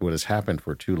 What has happened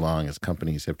for too long is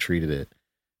companies have treated it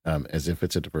as if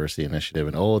it's a diversity initiative,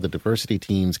 and the diversity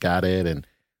team's got it, and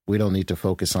we don't need to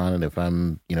focus on it if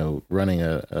I'm running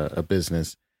a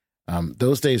business.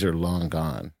 Those days are long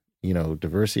gone.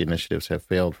 Diversity initiatives have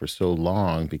failed for so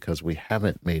long because we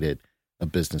haven't made it a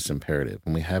business imperative,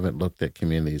 and we haven't looked at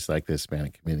communities like the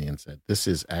Hispanic community and said, this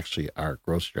is actually our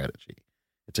growth strategy.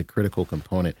 It's a critical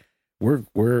component. We're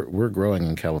growing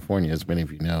in California, as many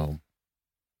of you know.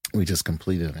 We just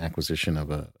completed an acquisition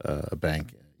of a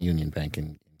bank, Union Bank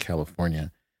in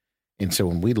California. And so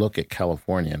when we look at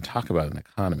California and talk about an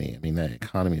economy, I mean, the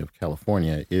economy of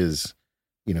California is,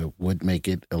 would make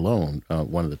it alone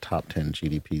one of the top 10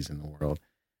 GDPs in the world.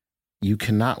 You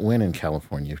cannot win in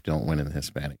California if you don't win in the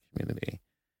Hispanic community.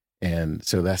 And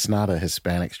so that's not a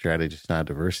Hispanic strategy. It's not a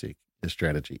diversity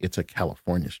strategy. It's a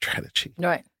California strategy.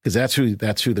 Right. Because that's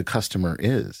who the customer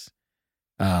is.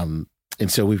 And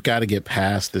so we've got to get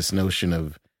past this notion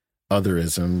of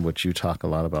otherism, which you talk a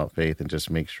lot about, Faith, and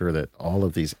just make sure that all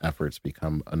of these efforts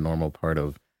become a normal part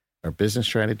of our business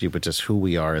strategy, but just who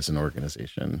we are as an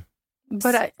organization.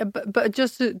 But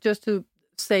just to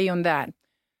say on that,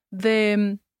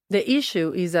 the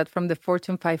issue is that from the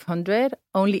Fortune 500,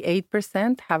 only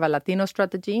 8% have a Latino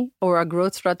strategy or a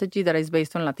growth strategy that is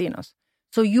based on Latinos.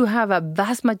 So you have a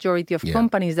vast majority of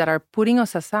companies that are putting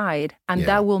us aside, and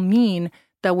that will mean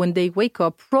that when they wake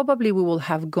up, probably we will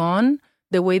have gone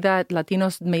the way that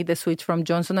Latinos made the switch from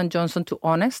Johnson & Johnson to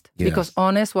Honest, because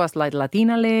Honest was like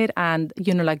Latina-led and,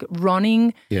 like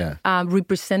running,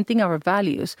 representing our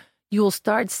values. You'll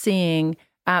start seeing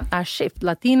a shift.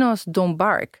 Latinos don't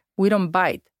bark. We don't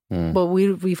bite. But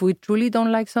if we truly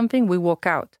don't like something, we walk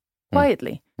out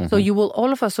quietly. Mm-hmm. So you will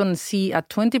all of a sudden see a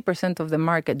 20% of the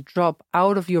market drop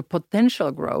out of your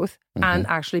potential growth and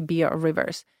actually be a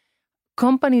reverse.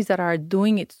 Companies that are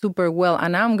doing it super well,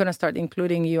 and I'm going to start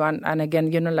including you, and again,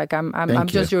 I'm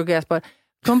just your guest, but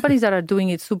companies that are doing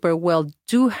it super well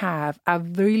do have a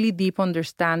really deep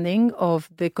understanding of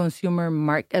the consumer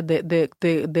market,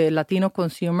 the Latino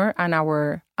consumer, and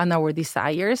our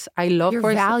desires. I love your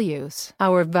values,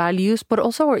 our values, but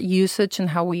also our usage and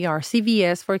how we are.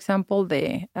 CVS, for example,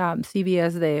 the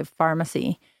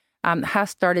pharmacy. Has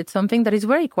started something that is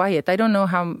very quiet. I don't know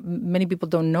how many people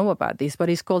don't know about this, but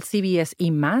it's called CVS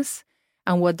IMAS.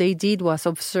 And what they did was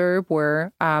observe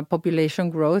where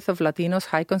population growth of Latinos,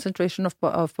 high concentration of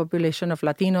population of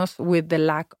Latinos with the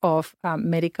lack of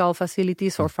medical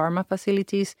facilities or pharma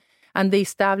facilities. And they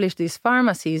established these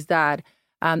pharmacies that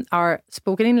are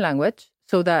spoken in language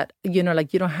so that, you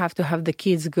don't have to have the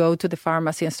kids go to the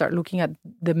pharmacy and start looking at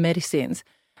the medicines.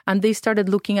 And they started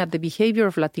looking at the behavior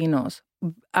of Latinos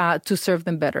to serve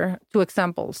them better. 2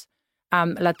 examples.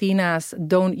 Latinas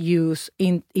don't use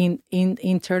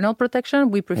internal protection.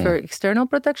 We prefer external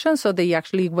protection. So they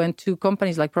actually went to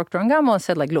companies like Procter & Gamble and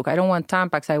said, look, I don't want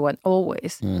Tampax, I want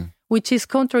Always, which is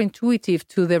counterintuitive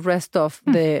to the rest of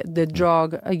the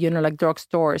drug,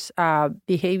 drugstores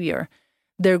behavior.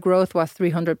 Their growth was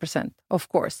 300%, of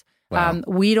course. Wow.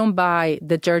 We don't buy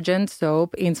detergent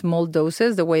soap in small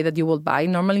doses the way that you will buy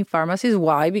normally in pharmacies.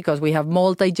 Why? Because we have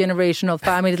multi-generational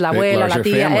families, la abuela, la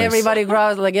tia, everybody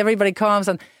grows, everybody comes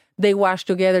and they wash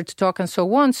together to talk and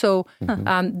so on. So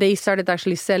they started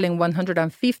actually selling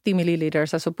 150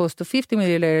 milliliters as opposed to 50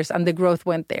 milliliters, and the growth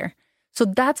went there. So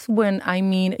that's when,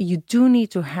 you do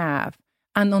need to have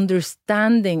an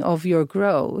understanding of your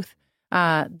growth.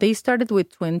 They started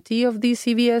with 20 of these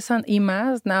CVS and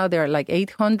IMAs. Now they're like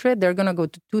 800. They're going to go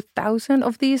to 2,000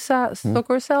 of these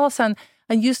succursals.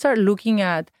 And you start looking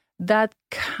at that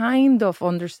kind of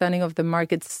understanding of the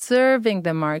market, serving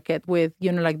the market with,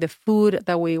 the food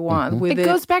that we want. With it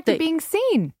goes back to being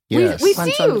seen. Yes. We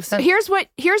see you.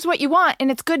 Here's what you want, and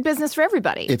it's good business for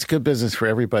everybody. It's good business for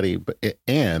everybody.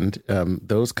 And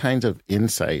those kinds of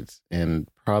insights and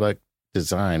product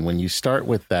design, when you start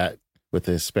with that, with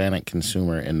the Hispanic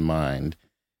consumer in mind,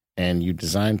 and you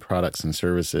design products and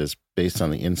services based on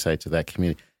the insights of that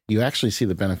community, you actually see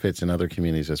the benefits in other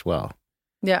communities as well.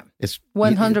 Yeah, it's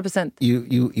 100%.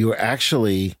 You are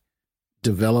actually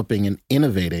developing and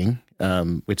innovating,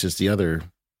 which is the other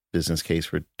business case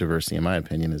for diversity, in my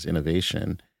opinion, is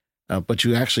innovation. But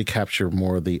you actually capture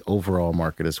more of the overall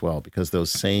market as well, because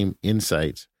those same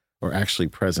insights are actually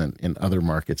present in other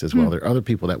markets as well. There are other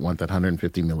people that want that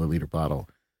 150 milliliter bottle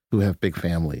who have big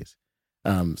families.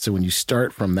 So when you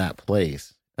start from that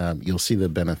place, you'll see the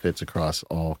benefits across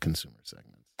all consumer segments.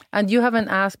 And you haven't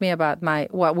asked me about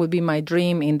what would be my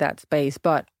dream in that space,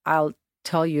 but I'll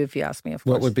tell you if you ask me, of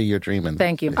course. What would be your dream in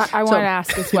Thank you. I want to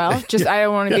ask as well. Just I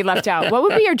don't want to be left out. What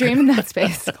would be your dream in that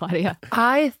space, Claudia?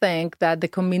 I think that the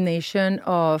combination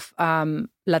of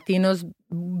Latinos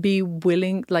be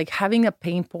willing, like having a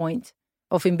pain point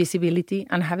of invisibility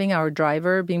and having our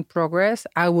driver being progress,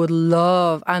 I would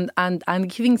love, and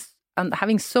giving and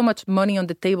having so much money on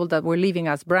the table that we're leaving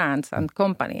as brands and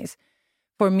companies.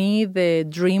 For me, the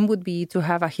dream would be to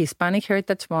have a Hispanic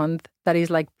Heritage Month that is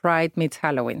like Pride meets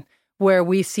Halloween, where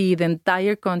we see the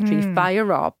entire country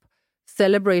fire up,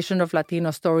 celebration of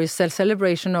Latino stories,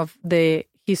 celebration of the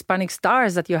Hispanic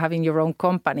stars that you have in your own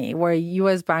company, where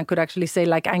U.S. Bank could actually say,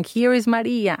 like, and here is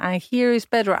Maria, and here is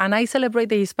Pedro, and I celebrate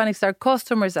the Hispanic star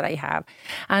customers that I have.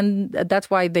 And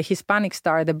that's why the Hispanic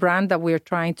star, the brand that we're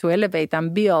trying to elevate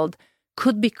and build,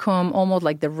 could become almost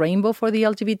like the rainbow for the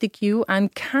LGBTQ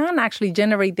and can actually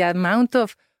generate the amount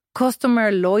of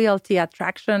customer loyalty,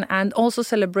 attraction, and also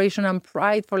celebration and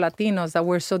pride for Latinos that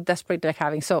we're so desperate at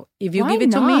having. So if you give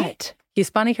it to me,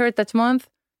 Hispanic Heritage Month,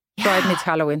 Pride meets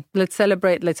Halloween. Let's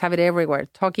celebrate. Let's have it everywhere.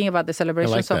 Talking about the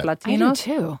celebrations of Latinos,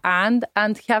 too. and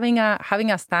having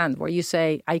a stand where you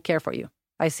say, "I care for you.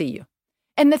 I see you."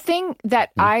 And the thing that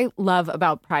I love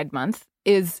about Pride Month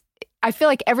is I feel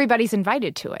like everybody's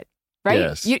invited to it. Right?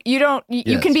 Yes. You don't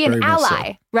you can be an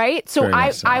ally, right? So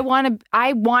I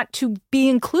want to be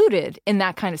included in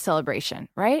that kind of celebration,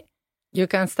 right? You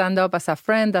can stand up as a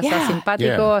friend, as a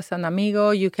simpático, as an amigo.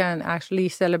 You can actually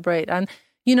celebrate. And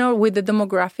with the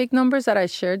demographic numbers that I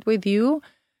shared with you,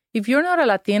 if you're not a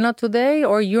Latino today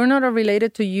or you're not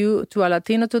related to a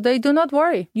Latino today, do not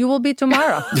worry. You will be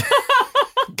tomorrow.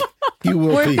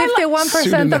 We're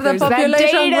 51% of the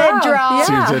population. Data drop.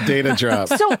 Yeah. A data drop.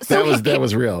 That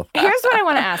was real. Here's what I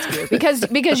want to ask you,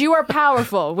 because you are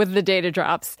powerful with the data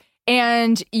drops,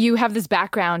 and you have this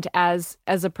background as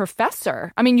a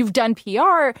professor. I mean, you've done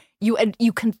PR.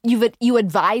 You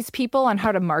advise people on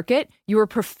how to market. You're a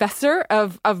professor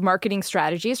of marketing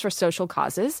strategies for social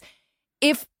causes.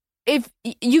 If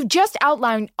you've just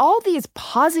outlined all these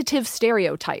positive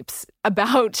stereotypes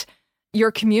about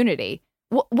your community,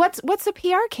 what's a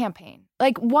PR campaign?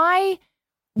 Like, why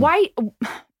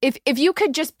if you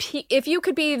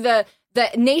could be the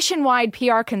nationwide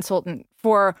PR consultant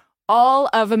for all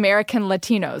of American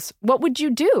Latinos, what would you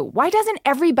do? Why doesn't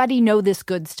everybody know this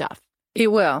good stuff?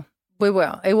 It will. We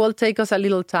will. It will take us a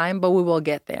little time, but we will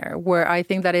get there, where I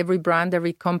think that every brand,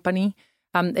 every company,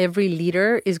 every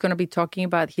leader is going to be talking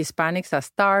about Hispanics as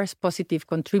stars, positive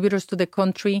contributors to the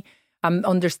country,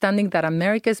 understanding that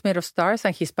America is made of stars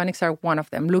and Hispanics are one of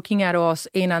them, looking at us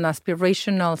in an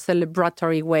aspirational,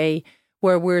 celebratory way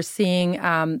where we're seeing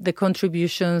the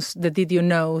contributions, the did you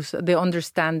knows, the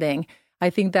understanding. I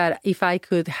think that if I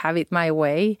could have it my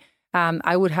way,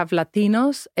 I would have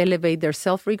Latinos elevate their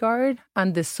self-regard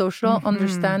and the social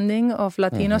understanding of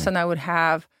Latinos, and I would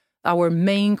have our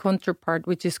main counterpart,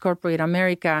 which is corporate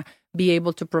America, be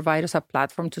able to provide us a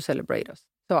platform to celebrate us.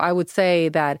 So I would say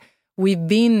that we've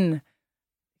been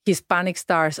Hispanic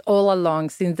stars all along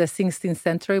since the 16th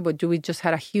century, but we just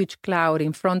had a huge cloud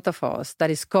in front of us that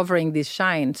is covering this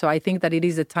shine. So I think that it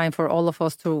is a time for all of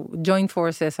us to join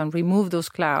forces and remove those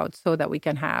clouds so that we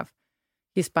can have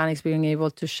Hispanics being able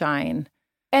to shine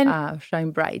and shine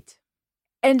bright.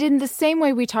 And in the same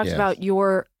way we talked about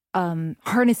your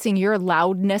harnessing your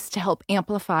loudness to help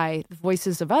amplify the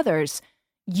voices of others,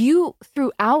 you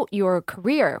throughout your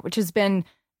career, which has been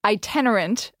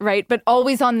itinerant, right, but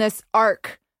always on this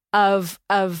arc of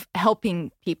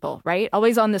helping people, right?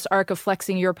 Always on this arc of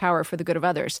flexing your power for the good of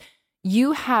others.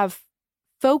 You have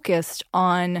focused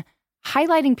on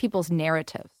highlighting people's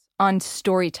narratives, on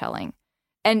storytelling.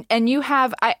 And you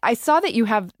have, I saw that you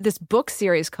have this book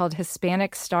series called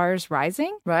Hispanic Stars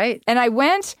Rising. Right. And I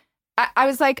was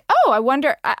like, oh, I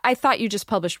wonder, I thought you just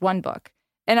published one book.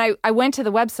 And I went to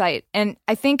the website, and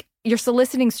I think you're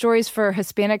soliciting stories for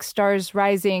Hispanic Stars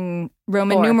Rising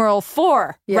Roman numeral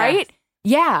 4, right?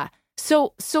 Yeah.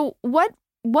 So what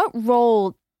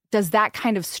role does that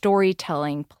kind of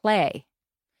storytelling play?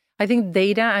 I think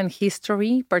data and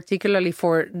history, particularly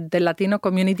for the Latino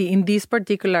community in this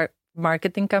particular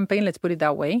marketing campaign, let's put it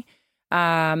that way,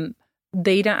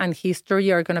 data and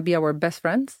history are going to be our best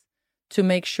friends to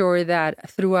make sure that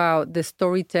throughout the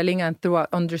storytelling and throughout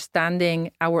understanding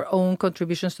our own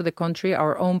contributions to the country,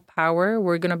 our own power,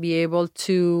 we're going to be able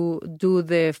to do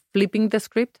the flipping the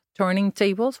script, turning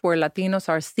tables where Latinos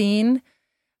are seen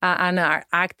and are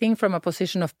acting from a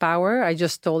position of power. I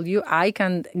just told you, I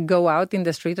can go out in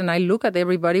the street and I look at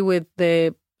everybody with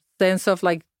the sense of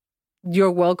like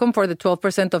you're welcome for the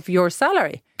 12% of your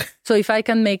salary. So if I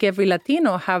can make every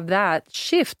Latino have that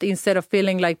shift instead of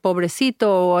feeling like pobrecito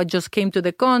or just came to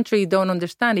the country, don't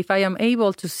understand. If I am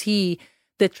able to see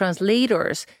the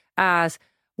translators as,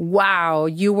 wow,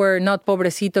 you were not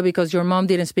pobrecito because your mom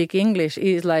didn't speak English.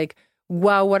 It's like,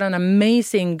 wow, what an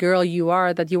amazing girl you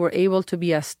are that you were able to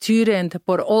be a student,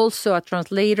 but also a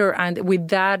translator. And with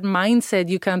that mindset,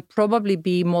 you can probably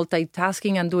be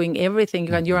multitasking and doing everything.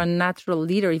 And you're a natural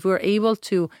leader. If we're able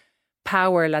to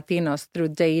power Latinos through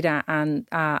data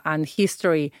and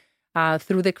history,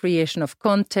 through the creation of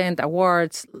content,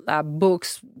 awards,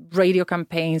 books, radio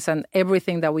campaigns, and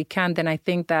everything that we can, then I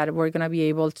think that we're going to be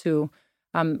able to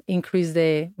increase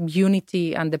the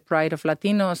unity and the pride of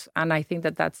Latinos. And I think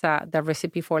that that's the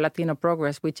recipe for Latino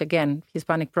progress, which, again,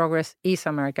 Hispanic progress is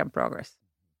American progress.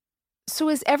 So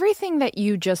is everything that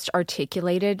you just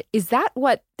articulated, is that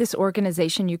what this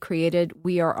organization you created,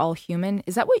 We Are All Human,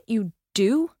 is that what you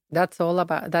do? That's all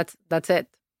about, that's it.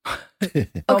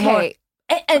 Okay.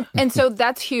 And so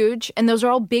that's huge. And those are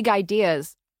all big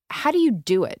ideas. How do you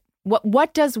do it?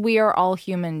 What does We Are All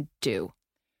Human do?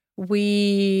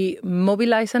 We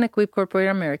mobilize and equip corporate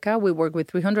America. We work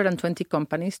with 320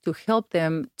 companies to help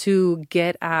them to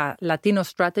get a Latino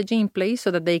strategy in place so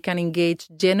that they can engage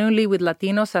genuinely with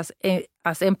Latinos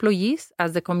as employees,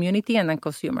 as the community, and then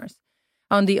consumers.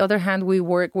 On the other hand, we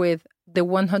work with the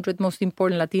 100 most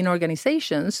important Latino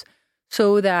organizations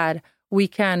so that we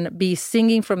can be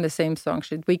singing from the same song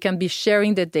sheet. We can be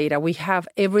sharing the data. We have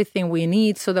everything we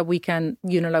need so that we can,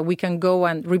 we can go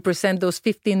and represent those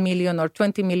 15 million or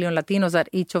 20 million Latinos that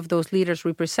each of those leaders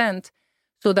represent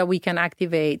so that we can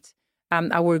activate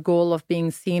our goal of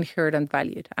being seen, heard, and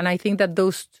valued. And I think that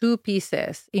those two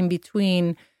pieces in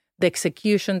between the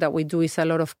execution that we do is a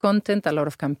lot of content, a lot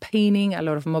of campaigning, a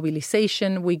lot of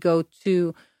mobilization. We go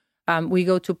to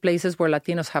places where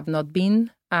Latinos have not been,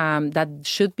 that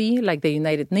should be, like the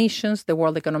United Nations, the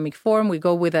World Economic Forum. We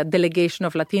go with a delegation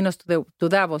of Latinos to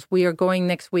Davos. We are going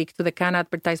next week to the Cannes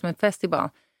Advertisement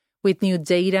Festival with new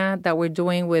data that we're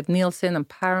doing with Nielsen and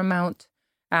Paramount,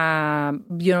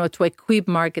 to equip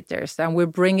marketers. And we're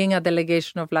bringing a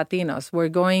delegation of Latinos. We're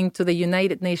going to the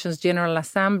United Nations General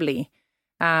Assembly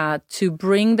to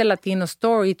bring the Latino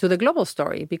story to the global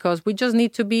story, because we just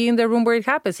need to be in the room where it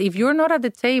happens. If you're not at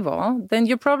the table, then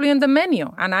you're probably in the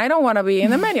menu. And I don't want to be in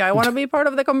the menu. I want to be part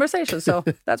of the conversation. So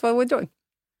that's what we're doing.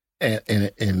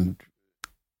 And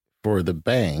for the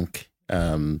bank,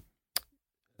 a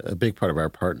big part of our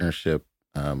partnership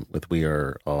with We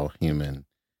Are All Human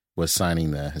was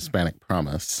signing the Hispanic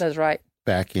Promise. That's right.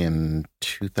 Back in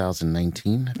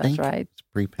 2019, I think. That's right. It's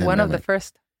pre-pandemic. One of the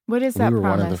first. What is that we were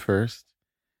promise? One of the first.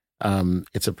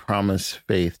 It's a promise,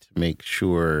 Faith, to make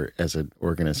sure as an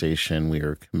organization we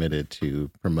are committed to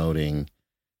promoting,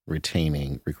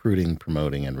 recruiting,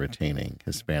 promoting, and retaining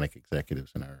Hispanic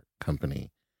executives in our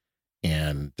company,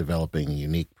 and developing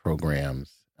unique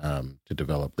programs to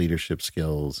develop leadership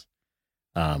skills.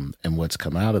 And what's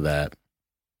come out of that,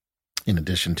 in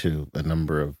addition to a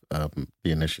number of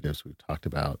the initiatives we've talked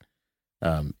about,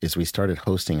 is we started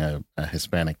hosting a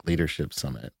Hispanic Leadership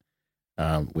Summit,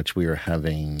 which we are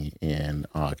having in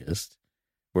August,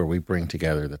 where we bring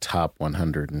together the top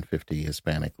 150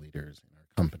 Hispanic leaders in our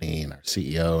company, and our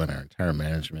CEO and our entire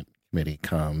management committee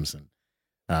comes,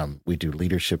 and we do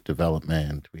leadership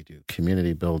development, we do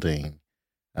community building,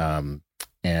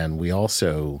 and we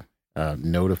also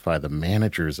notify the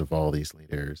managers of all these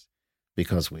leaders,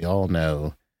 because we all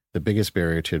know the biggest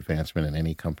barrier to advancement in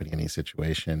any company, any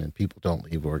situation, and people don't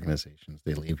leave organizations.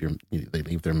 They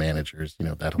leave their managers,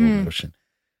 that whole notion.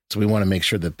 So we want to make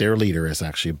sure that their leader is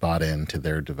actually bought into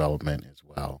their development as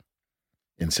well.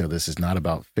 And so this is not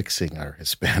about fixing our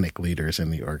Hispanic leaders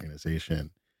in the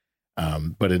organization,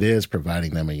 but it is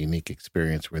providing them a unique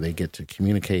experience where they get to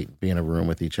communicate, be in a room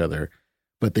with each other,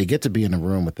 but they get to be in a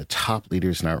room with the top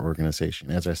leaders in our organization.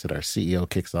 As I said, our CEO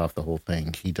kicks off the whole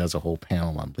thing. He does a whole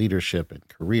panel on leadership and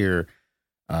career.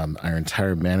 Our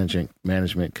entire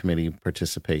management committee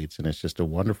participates, and it's just a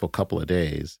wonderful couple of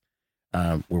days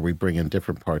where we bring in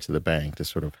different parts of the bank to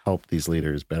sort of help these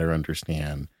leaders better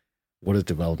understand what does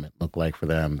development look like for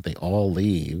them. They all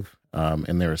leave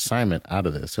and their assignment out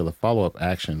of this. So the follow-up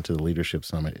action to the Leadership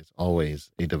Summit is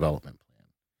always a development plan.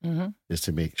 Mm-hmm. Is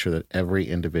to make sure that every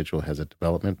individual has a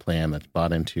development plan that's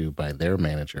bought into by their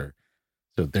manager,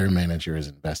 so their manager is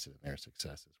invested in their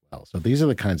success as well. So these are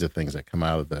the kinds of things that come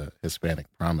out of the Hispanic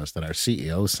Promise that our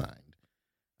CEO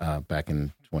signed back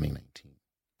in 2019.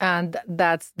 And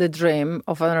that's the dream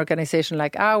of an organization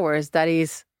like ours that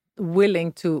is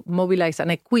willing to mobilize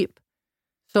and equip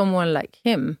someone like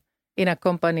him in a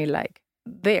company like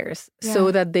theirs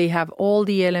so that they have all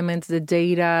the elements, the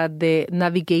data, the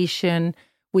navigation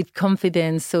with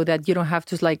confidence so that you don't have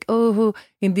to like, oh,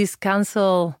 in this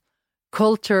cancel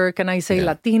culture, can I say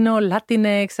Latino,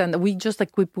 Latinx? And we just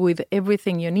equip with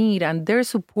everything you need. And their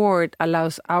support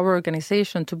allows our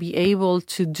organization to be able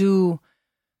to do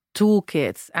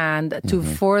toolkits and to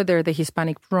further the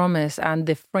Hispanic promise and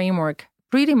the framework.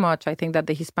 Pretty much, I think that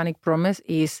the Hispanic promise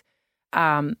is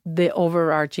the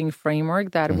overarching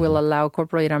framework that will allow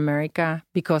corporate America,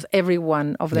 because every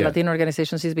one of the Latino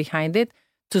organizations is behind it,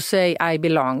 to say, I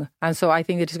belong. And so I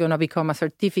think it is going to become a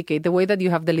certificate. The way that you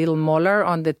have the little molar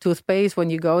on the toothpaste when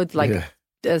you go, it's like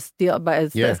stamped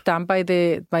by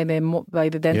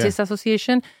the Dentist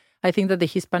Association. I think that the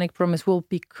Hispanic promise will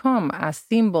become a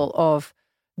symbol of,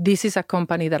 this is a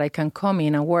company that I can come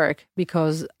in and work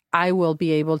because I will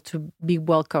be able to be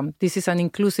welcome. This is an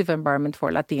inclusive environment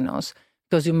for Latinos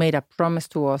because you made a promise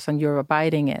to us and you're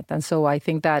abiding it. And so I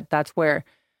think that that's where,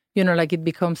 like it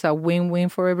becomes a win-win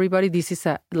for everybody. This is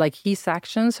like his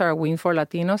actions are a win for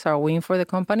Latinos, are a win for the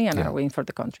company, and are a win for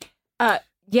the country.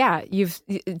 You've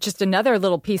just another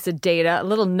little piece of data, a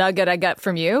little nugget I got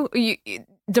from you.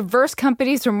 Diverse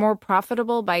companies are more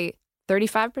profitable by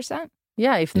 35%?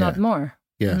 Yeah, if not more.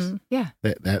 Yes. Mm-hmm. Yeah.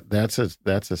 That's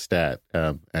a stat.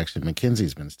 Actually,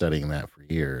 McKinsey's been studying that for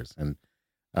years. And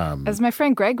as my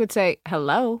friend Greg would say,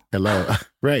 hello.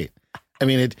 Right. I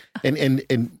mean,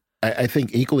 and I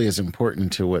think equally as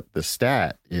important to what the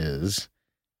stat is,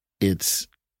 it's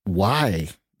why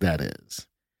that is.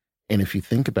 And if you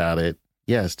think about it,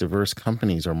 yes, diverse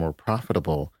companies are more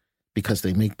profitable because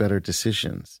they make better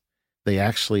decisions. They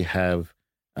actually have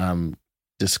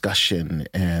discussion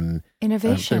and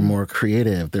innovation. They're more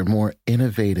creative. They're more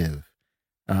innovative.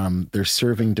 They're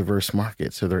serving diverse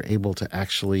markets, so they're able to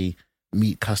actually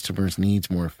meet customers'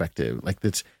 needs more effective. Like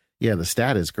that's, the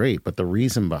stat is great, but the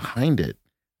reason behind it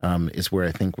is where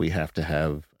I think we have to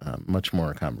have much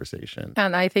more conversation.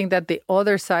 And I think that the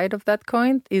other side of that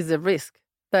coin is the risk,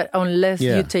 that unless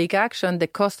you take action, the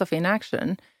cost of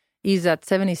inaction is that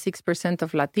 76%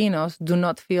 of Latinos do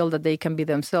not feel that they can be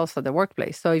themselves at the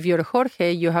workplace. So if you're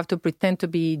Jorge, you have to pretend to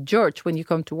be George when you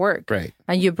come to work. Right.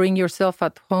 And you bring yourself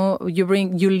at home, you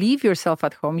leave yourself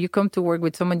at home, you come to work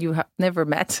with someone you have never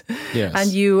met. Yes.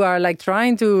 And you are like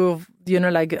trying to,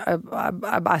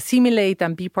 assimilate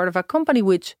and be part of a company,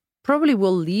 which probably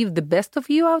will leave the best of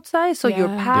you outside. So your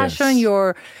passion,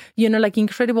 your,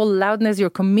 incredible loudness,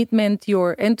 your commitment,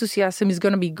 your enthusiasm is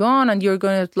going to be gone, and you're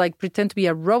going to pretend to be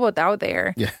a robot out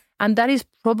there. Yeah. And that is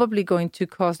probably going to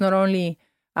cause not only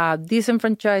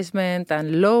disenfranchisement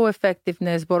and low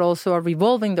effectiveness, but also a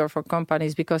revolving door for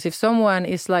companies. Because if someone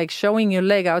is showing your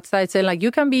leg outside, saying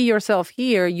you can be yourself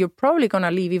here, you're probably going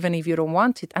to leave even if you don't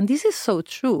want it. And this is so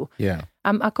true. Yeah.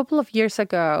 A couple of years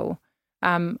ago,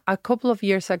 I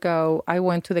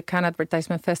went to the Cannes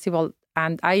Advertisement Festival,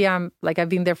 and I've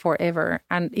been there forever.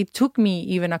 And it took me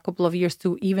even a couple of years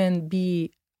to even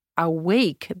be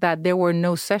awake that there were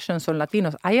no sessions on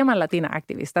Latinos. I am a Latina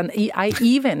activist. And I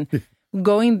even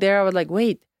going there, I was like,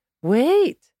 wait,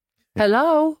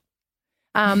 hello.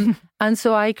 And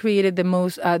so I created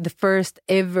the first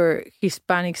ever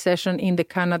Hispanic session in the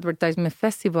Cannes Advertisement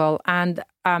Festival. And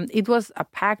it was a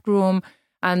packed room.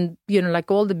 And,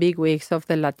 all the big wigs of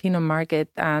the Latino market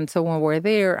and so on were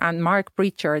there. And Mark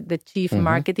Pritchard, the chief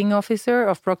marketing officer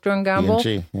of Procter & Gamble,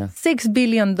 $6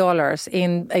 billion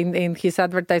in his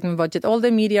advertisement budget. All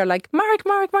the media are like,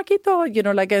 Marquito,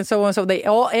 and so on. So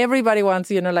everybody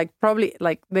wants, probably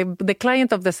the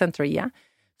client of the century,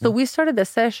 So we started the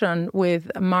session with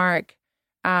Mark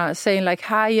saying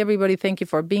hi, everybody, thank you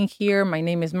for being here. My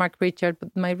name is Mark Pritchard,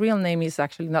 but my real name is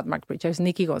actually not Mark Pritchard, it's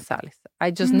Nikki Gonzalez. I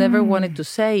just never wanted to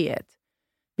say it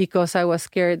because I was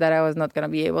scared that I was not going to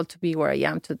be able to be where I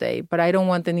am today. But I don't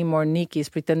want any more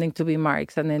Nikkis pretending to be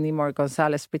Marks and any more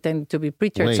Gonzalez pretending to be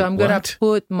Pritchard. So I'm going to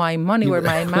put my money where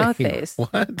my mouth is.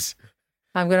 What?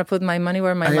 I'm going to put my money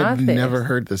where my mouth is. I have never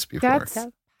heard this before. That's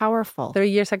powerful. 3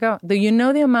 years ago. Do you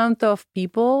know the amount of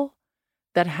people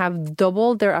that have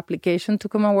doubled their application to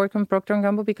come and work in Procter &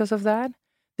 Gamble because of that?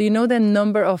 Do you know the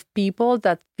number of people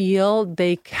that feel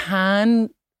they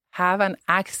can have an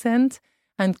accent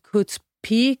and could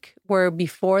speak where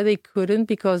before they couldn't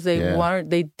because they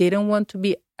didn't want to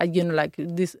be,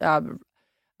 this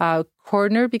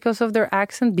corner because of their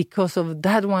accent, because of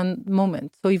that one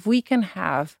moment. So if we can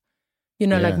have,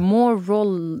 more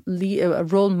role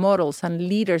models and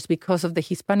leaders because of the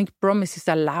Hispanic promise is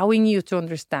allowing you to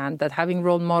understand that having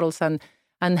role models and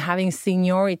having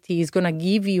seniority is going to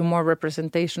give you more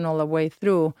representation all the way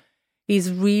through.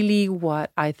 is really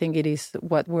what I think it is,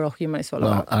 what World Human is all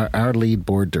about. Our lead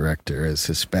board director is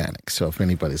Hispanic. So if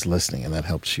anybody's listening and that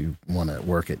helps you want to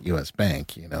work at U.S.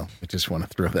 Bank, I just want to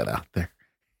throw that out there.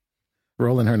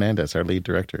 Roland Hernandez, our lead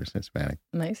director, is Hispanic.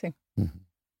 Amazing. Mm-hmm.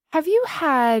 Have you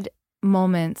had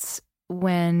moments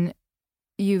when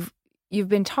you've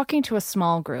been talking to a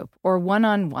small group or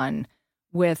one-on-one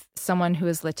with someone who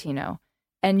is Latino,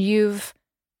 and you've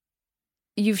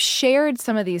shared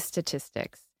some of these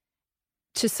statistics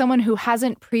to someone who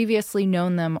hasn't previously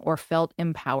known them or felt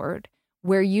empowered,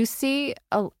 where you see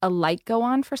a light go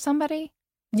on for somebody?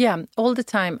 Yeah, all the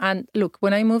time. And look,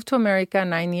 when I moved to America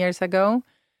 9 years ago,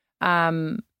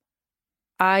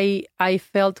 I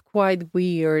felt quite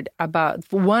weird about,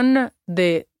 one,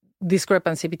 the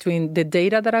discrepancy between the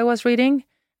data that I was reading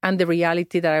and the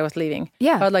reality that I was living.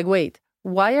 Yeah. I was like, wait,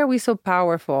 why are we so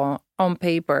powerful on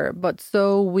paper, but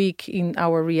so weak in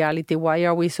our reality? Why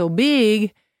are we so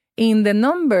big in the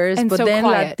numbers, and but so then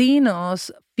quiet? Latinos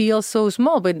feel so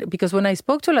small? But because when I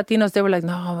spoke to Latinos, they were like,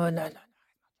 no.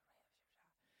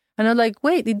 And I'm like,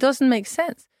 wait, it doesn't make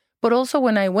sense. But also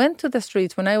when I went to the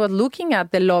streets, when I was looking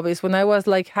at the lobbies, when I was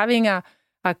like having a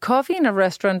coffee in a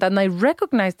restaurant and I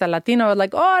recognized a Latino, I was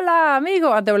like, hola,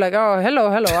 amigo. And they were like, oh,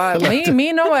 hello.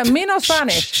 Me no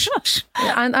Spanish.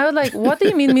 And I was like, what do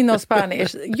you mean me no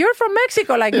Spanish? You're from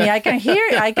Mexico like me. I can hear,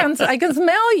 I can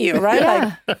smell you, right?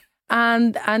 Yeah. Like,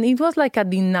 and it was like a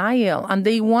denial. And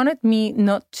they wanted me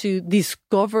not to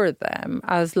discover them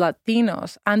as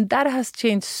Latinos. And that has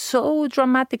changed so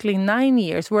dramatically in 9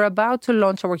 years. We're about to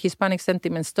launch our Hispanic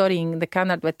Sentiment Study in the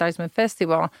Cannes Advertisement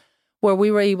Festival, where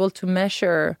we were able to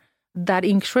measure that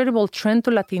incredible trend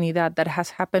to Latinidad that has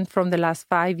happened from the last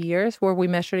 5 years, where we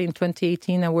measured in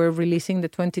 2018 and we're releasing the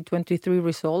 2023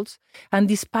 results. And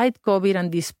despite COVID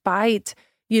and despite,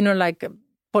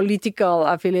 political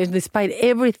affiliation, despite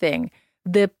everything,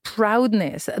 the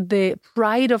proudness, the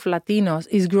pride of Latinos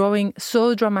is growing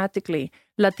so dramatically.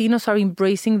 Latinos are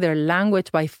embracing their language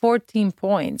by 14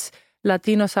 points.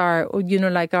 Latinos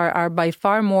are by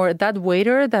far more. That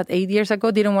waiter that 8 years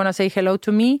ago didn't want to say hello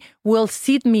to me will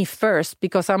seat me first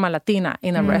because I'm a Latina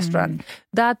in a restaurant.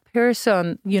 That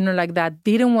person, that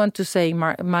didn't want to say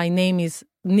my name is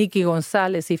Nikki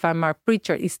Gonzalez if I'm a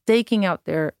preacher, is taking out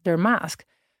their mask.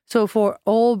 So for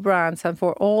all brands and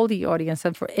for all the audience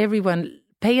and for everyone,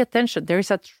 pay attention. There is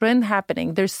a trend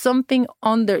happening. There's something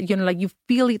under, you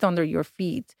feel it under your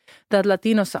feet, that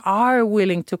Latinos are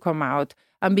willing to come out.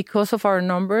 And because of our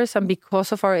numbers and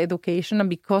because of our education and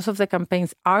because of the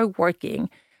campaigns are working,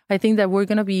 I think that we're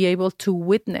going to be able to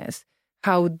witness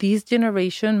how this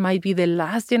generation might be the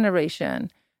last generation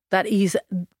that is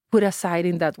put aside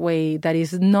in that way, that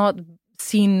is not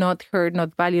seen, not heard,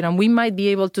 not valued. And we might be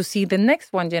able to see the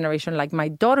next one generation, like my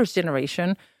daughter's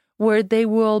generation, where they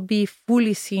will be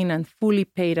fully seen and fully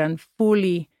paid and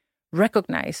fully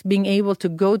recognized, being able to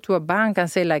go to a bank and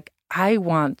say, like, I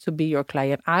want to be your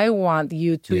client. I want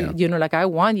you to, I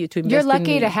want you to invest in me. You're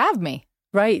lucky to have me.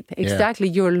 Right, exactly.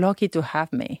 Yeah. You're lucky to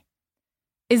have me.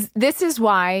 This is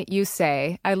why you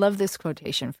say, I love this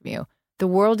quotation from you, the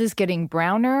world is getting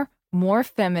browner, more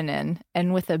feminine,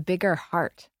 and with a bigger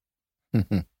heart.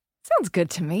 Sounds good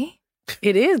to me.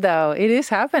 It is, though. It is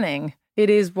happening. It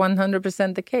is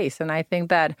 100% the case. And I think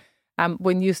that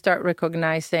when you start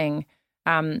recognizing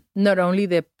not only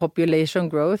the population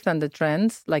growth and the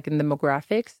trends, like in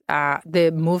demographics,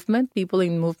 the movement, people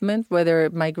in movement, whether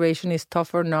migration is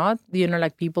tough or not,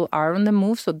 people are on the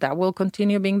move. So that will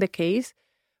continue being the case.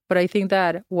 But I think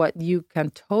that what you can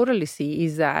totally see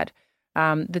is that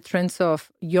the trends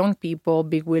of young people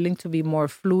being willing to be more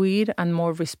fluid and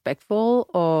more respectful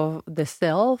of the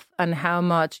self, and how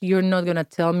much you're not going to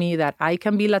tell me that I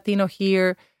can be Latino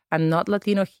here and not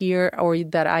Latino here, or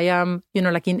that I am,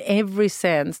 in every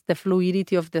sense, the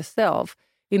fluidity of the self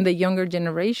in the younger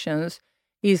generations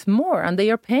is more, and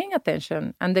they are paying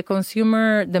attention, and the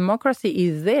consumer democracy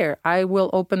is there. I will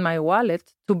open my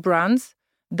wallet to brands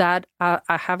that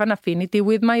have an affinity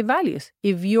with my values.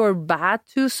 If you're bad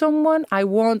to someone, I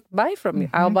won't buy from you.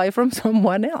 I'll buy from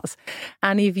someone else.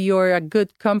 And if you're a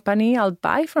good company, I'll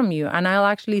buy from you. And I'll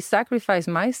actually sacrifice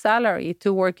my salary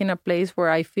to work in a place where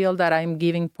I feel that I'm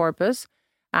giving purpose.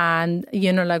 And,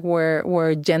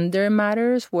 where gender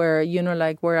matters, where,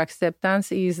 where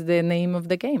acceptance is the name of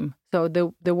the game. So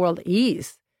the world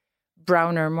is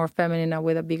browner, more feminine, and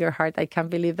with a bigger heart. I can't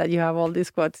believe that you have all these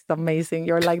quotes. It's amazing.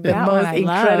 You're like the most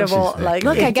incredible.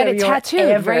 Look, I got it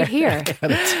tattooed right here.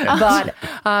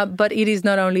 But it is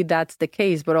not only that's the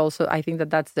case, but also I think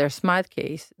that that's their smart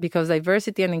case, because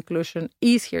diversity and inclusion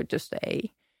is here to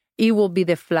stay. It will be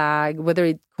the flag, whether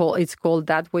it's called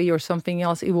that way or something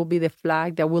else. It will be the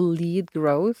flag that will lead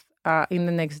growth in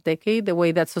the next decade, the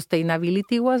way that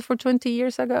sustainability was for 20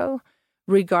 years ago,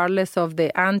 regardless of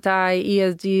the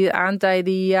anti-ESG,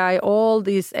 anti-DEI, all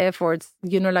these efforts,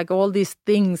 like all these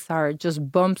things are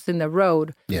just bumps in the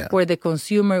road where the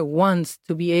consumer wants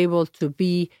to be able to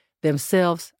be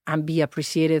themselves and be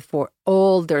appreciated for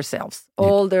all their selves,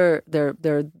 all their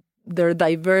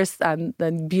diverse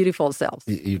and beautiful selves.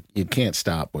 You can't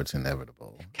stop what's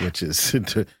inevitable, which is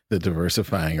the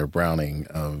diversifying or browning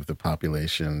of the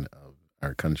population of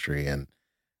our country. And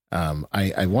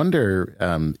I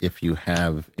wonder if you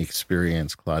have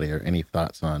experience, Claudia, or any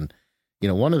thoughts on,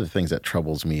 one of the things that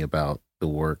troubles me about the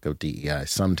work of DEI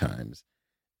sometimes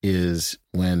is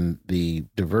when the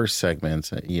diverse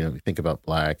segments, you think about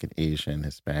Black and Asian,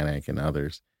 Hispanic and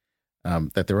others,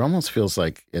 that there almost feels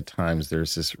like at times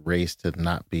there's this race to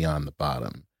not be on the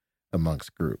bottom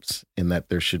amongst groups, and that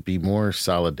there should be more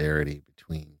solidarity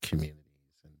between communities.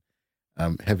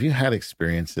 And have you had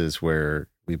experiences where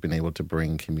we've been able to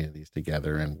bring communities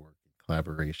together and work in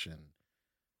collaboration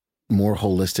more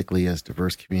holistically as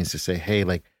diverse communities to say, hey,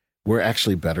 like, we're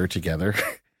actually better together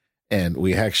and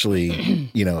we actually,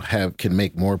 can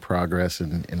make more progress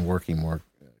in working more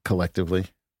collectively?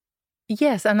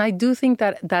 Yes, and I do think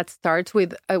that starts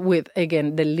with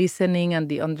again, the listening and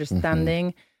the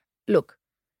understanding. Look,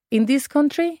 in this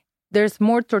country, there's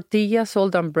more tortillas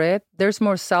sold than bread. There's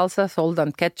more salsa sold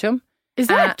than ketchup. Is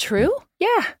that true?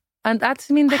 Yeah. And that's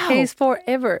been the case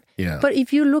forever. Yeah. But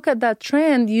if you look at that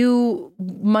trend, you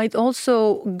might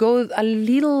also go a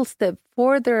little step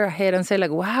further ahead and say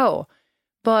like, wow,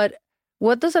 but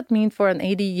what does that mean for an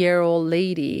 80-year-old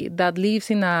lady that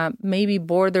lives in a maybe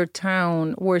border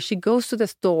town where she goes to the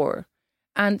store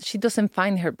and she doesn't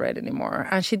find her bread anymore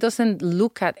and she doesn't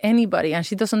look at anybody and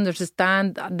she doesn't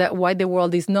understand that why the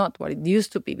world is not what it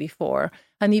used to be before?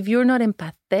 And if you're not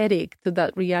empathetic to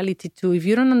that reality too, if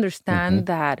you don't understand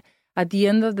that at the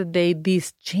end of the day,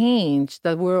 this change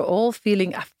that we're all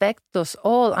feeling affects us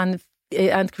all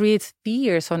and creates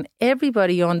fears on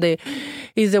everybody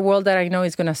is the world that I know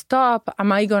is going to stop?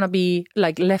 Am I going to be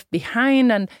like left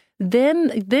behind? And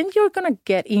then you're going to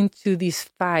get into these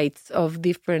fights of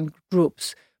different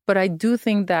groups. But I do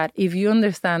think that if you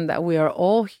understand that we are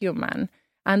all human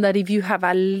and that if you have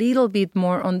a little bit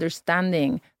more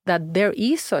understanding that there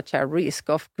is such a risk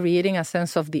of creating a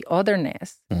sense of the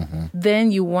otherness,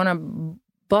 then you want to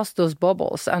bust those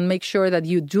bubbles and make sure that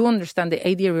you do understand the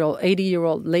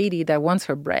 80-year-old lady that wants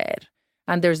her bread.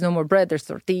 And there's no more bread, there's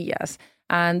tortillas.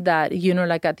 And that,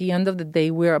 like at the end of the day,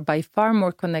 we're by far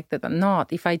more connected than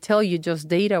not. If I tell you just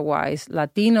data-wise,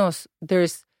 Latinos,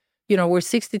 we're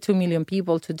 62 million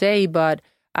people today, but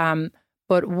 1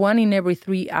 in every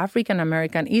 3 African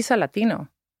American is a Latino.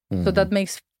 So that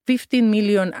makes 15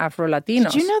 million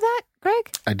Afro-Latinos. Did you know that,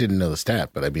 Greg? I didn't know the stat,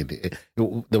 but I mean,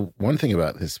 the one thing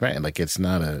about Hispanic, like it's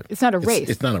not a race.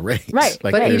 It's not a race, right?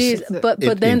 Like but it is. But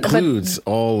then includes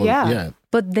all. Yeah.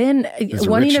 But then There's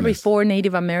 1 in richness. every 4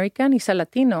 Native American is a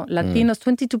Latino. Latinos,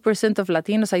 22% of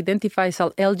Latinos identify as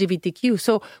LGBTQ.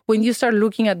 So when you start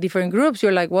looking at different groups,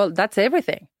 you're like, well, that's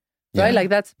everything. Right? Like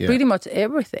that's pretty much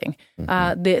everything.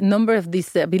 The number of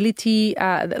disability,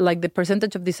 like the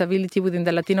percentage of disability within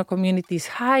the Latino community is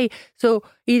high. So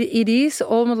it is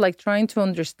almost like trying to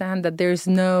understand that there's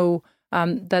no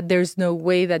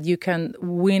way that you can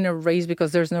win a race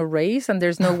because there's no race and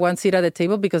there's no one seat at the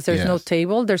table because there's no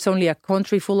table. There's only a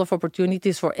country full of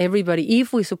opportunities for everybody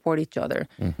if we support each other,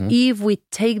 if we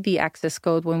take the access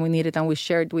code when we need it and we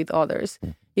share it with others,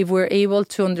 if we're able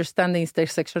to understand the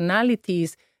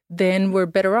intersectionalities, then we're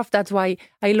better off. That's why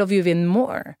I love you even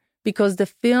more, because the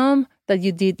film that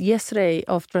you did yesterday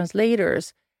of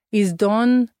Translators is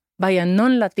done by a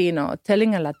non-Latino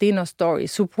telling a Latino story,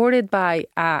 supported by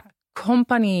a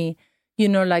company,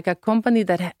 like a company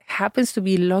that happens to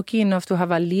be lucky enough to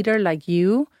have a leader like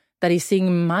you that is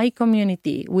seeing my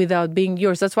community without being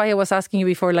yours. That's why I was asking you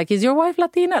before, like, is your wife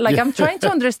Latina? Like, I'm trying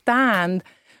to understand.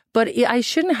 But I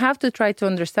shouldn't have to try to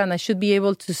understand. I should be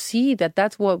able to see that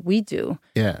that's what we do.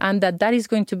 Yeah. And that is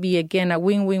going to be, again, a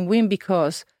win-win-win,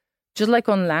 because just like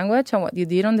on language and what you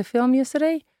did on the film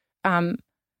yesterday,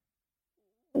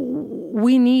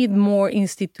 we need more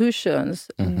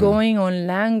institutions going on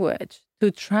language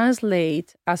to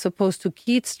translate as opposed to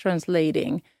kids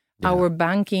translating our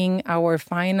banking, our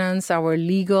finance, our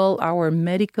legal, our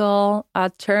medical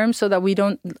terms, so that we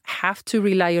don't have to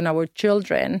rely on our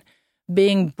children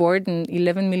being burdened,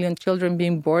 11 million children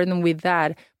being burdened with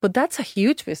that. But that's a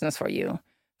huge business for you.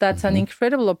 That's an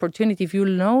incredible opportunity. If you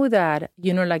know that,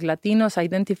 like Latinos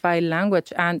identify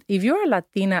language. And if you're a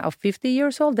Latina of 50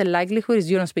 years old, the likelihood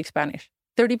is you don't speak Spanish.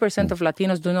 30% of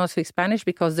Latinos do not speak Spanish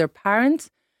because their parents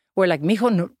were like,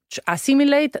 mijo, no,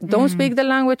 assimilate, don't speak the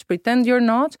language, pretend you're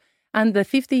not. And the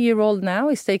 50-year-old now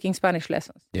is taking Spanish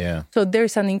lessons. Yeah. So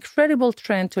there's an incredible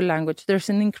trend to language. There's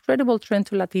an incredible trend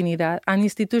to Latinidad. And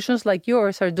institutions like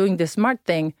yours are doing the smart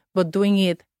thing, but doing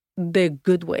it the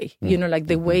good way, like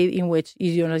the way in which,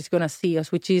 it's going to see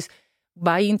us, which is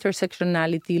by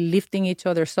intersectionality, lifting each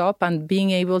other's up and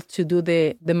being able to do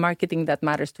the marketing that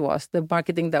matters to us, the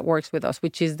marketing that works with us,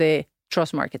 which is the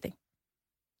trust marketing.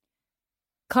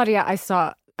 Claudia, I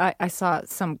saw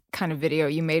some kind of video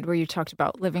you made where you talked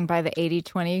about living by the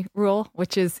 80-20 rule,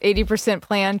 which is 80%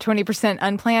 planned, 20%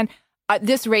 unplanned.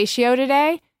 This ratio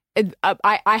today,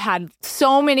 I had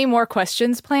so many more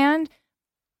questions planned,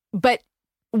 but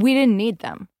we didn't need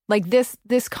them. Like this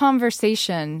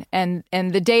conversation and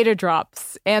the data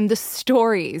drops and the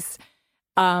stories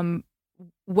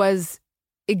was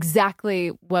exactly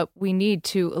what we need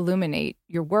to illuminate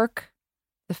your work,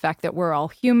 the fact that we're all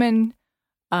human.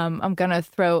 I'm going to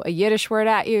throw a Yiddish word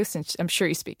at you, since I'm sure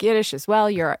you speak Yiddish as well.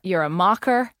 You're a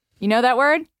mocker. You know that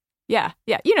word? Yeah.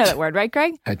 You know that word, right,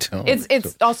 Greg? I don't.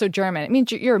 It's also German. It means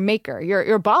you're a maker. You're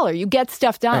a baller. You get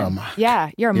stuff done.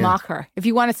 You're a mocker. If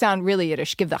you want to sound really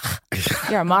Yiddish, give the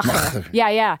you're a mocker.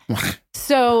 Yeah.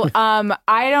 So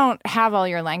I don't have all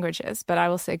your languages, but I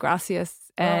will say gracias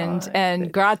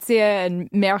and grazie and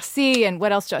merci and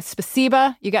what else?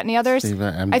 Spasiba. You got any others?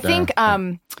 I think.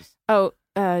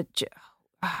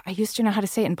 I used to know how to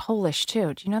say it in Polish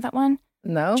too. Do you know that one?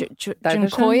 No.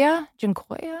 Dziękuję,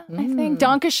 I think.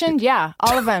 Dankeschön, yeah,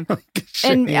 all of them.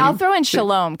 And I'll throw in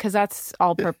shalom because that's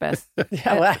all purpose.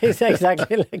 Yeah, well, it's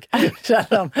exactly like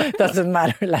shalom. Doesn't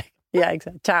matter. Like, yeah,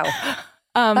 exactly. Ciao.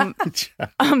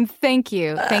 Thank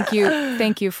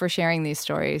you for sharing these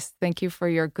stories. Thank you for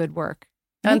your good work.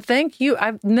 And thank you.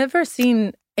 I've never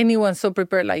seen anyone so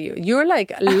prepared like you. You're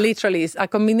like literally a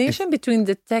combination between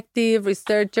detective,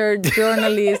 researcher,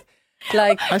 journalist.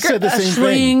 Like I said the same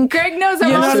thing. Greg knows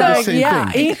I'm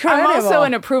also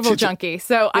an approval junkie.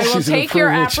 So I will take your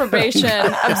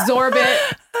approbation, absorb it,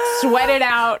 sweat it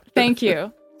out. Thank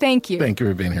you. Thank you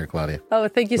for being here, Claudia. Oh,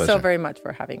 thank you so very much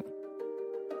for having me.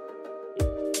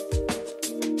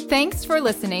 Thanks for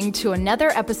listening to another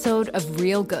episode of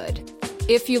Real Good.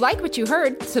 If you like what you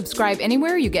heard, subscribe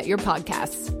anywhere you get your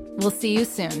podcasts. We'll see you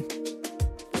soon.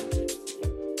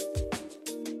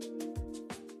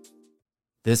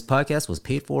 This podcast was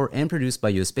paid for and produced by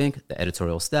US Bank. The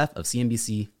editorial staff of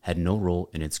CNBC had no role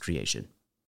in its creation.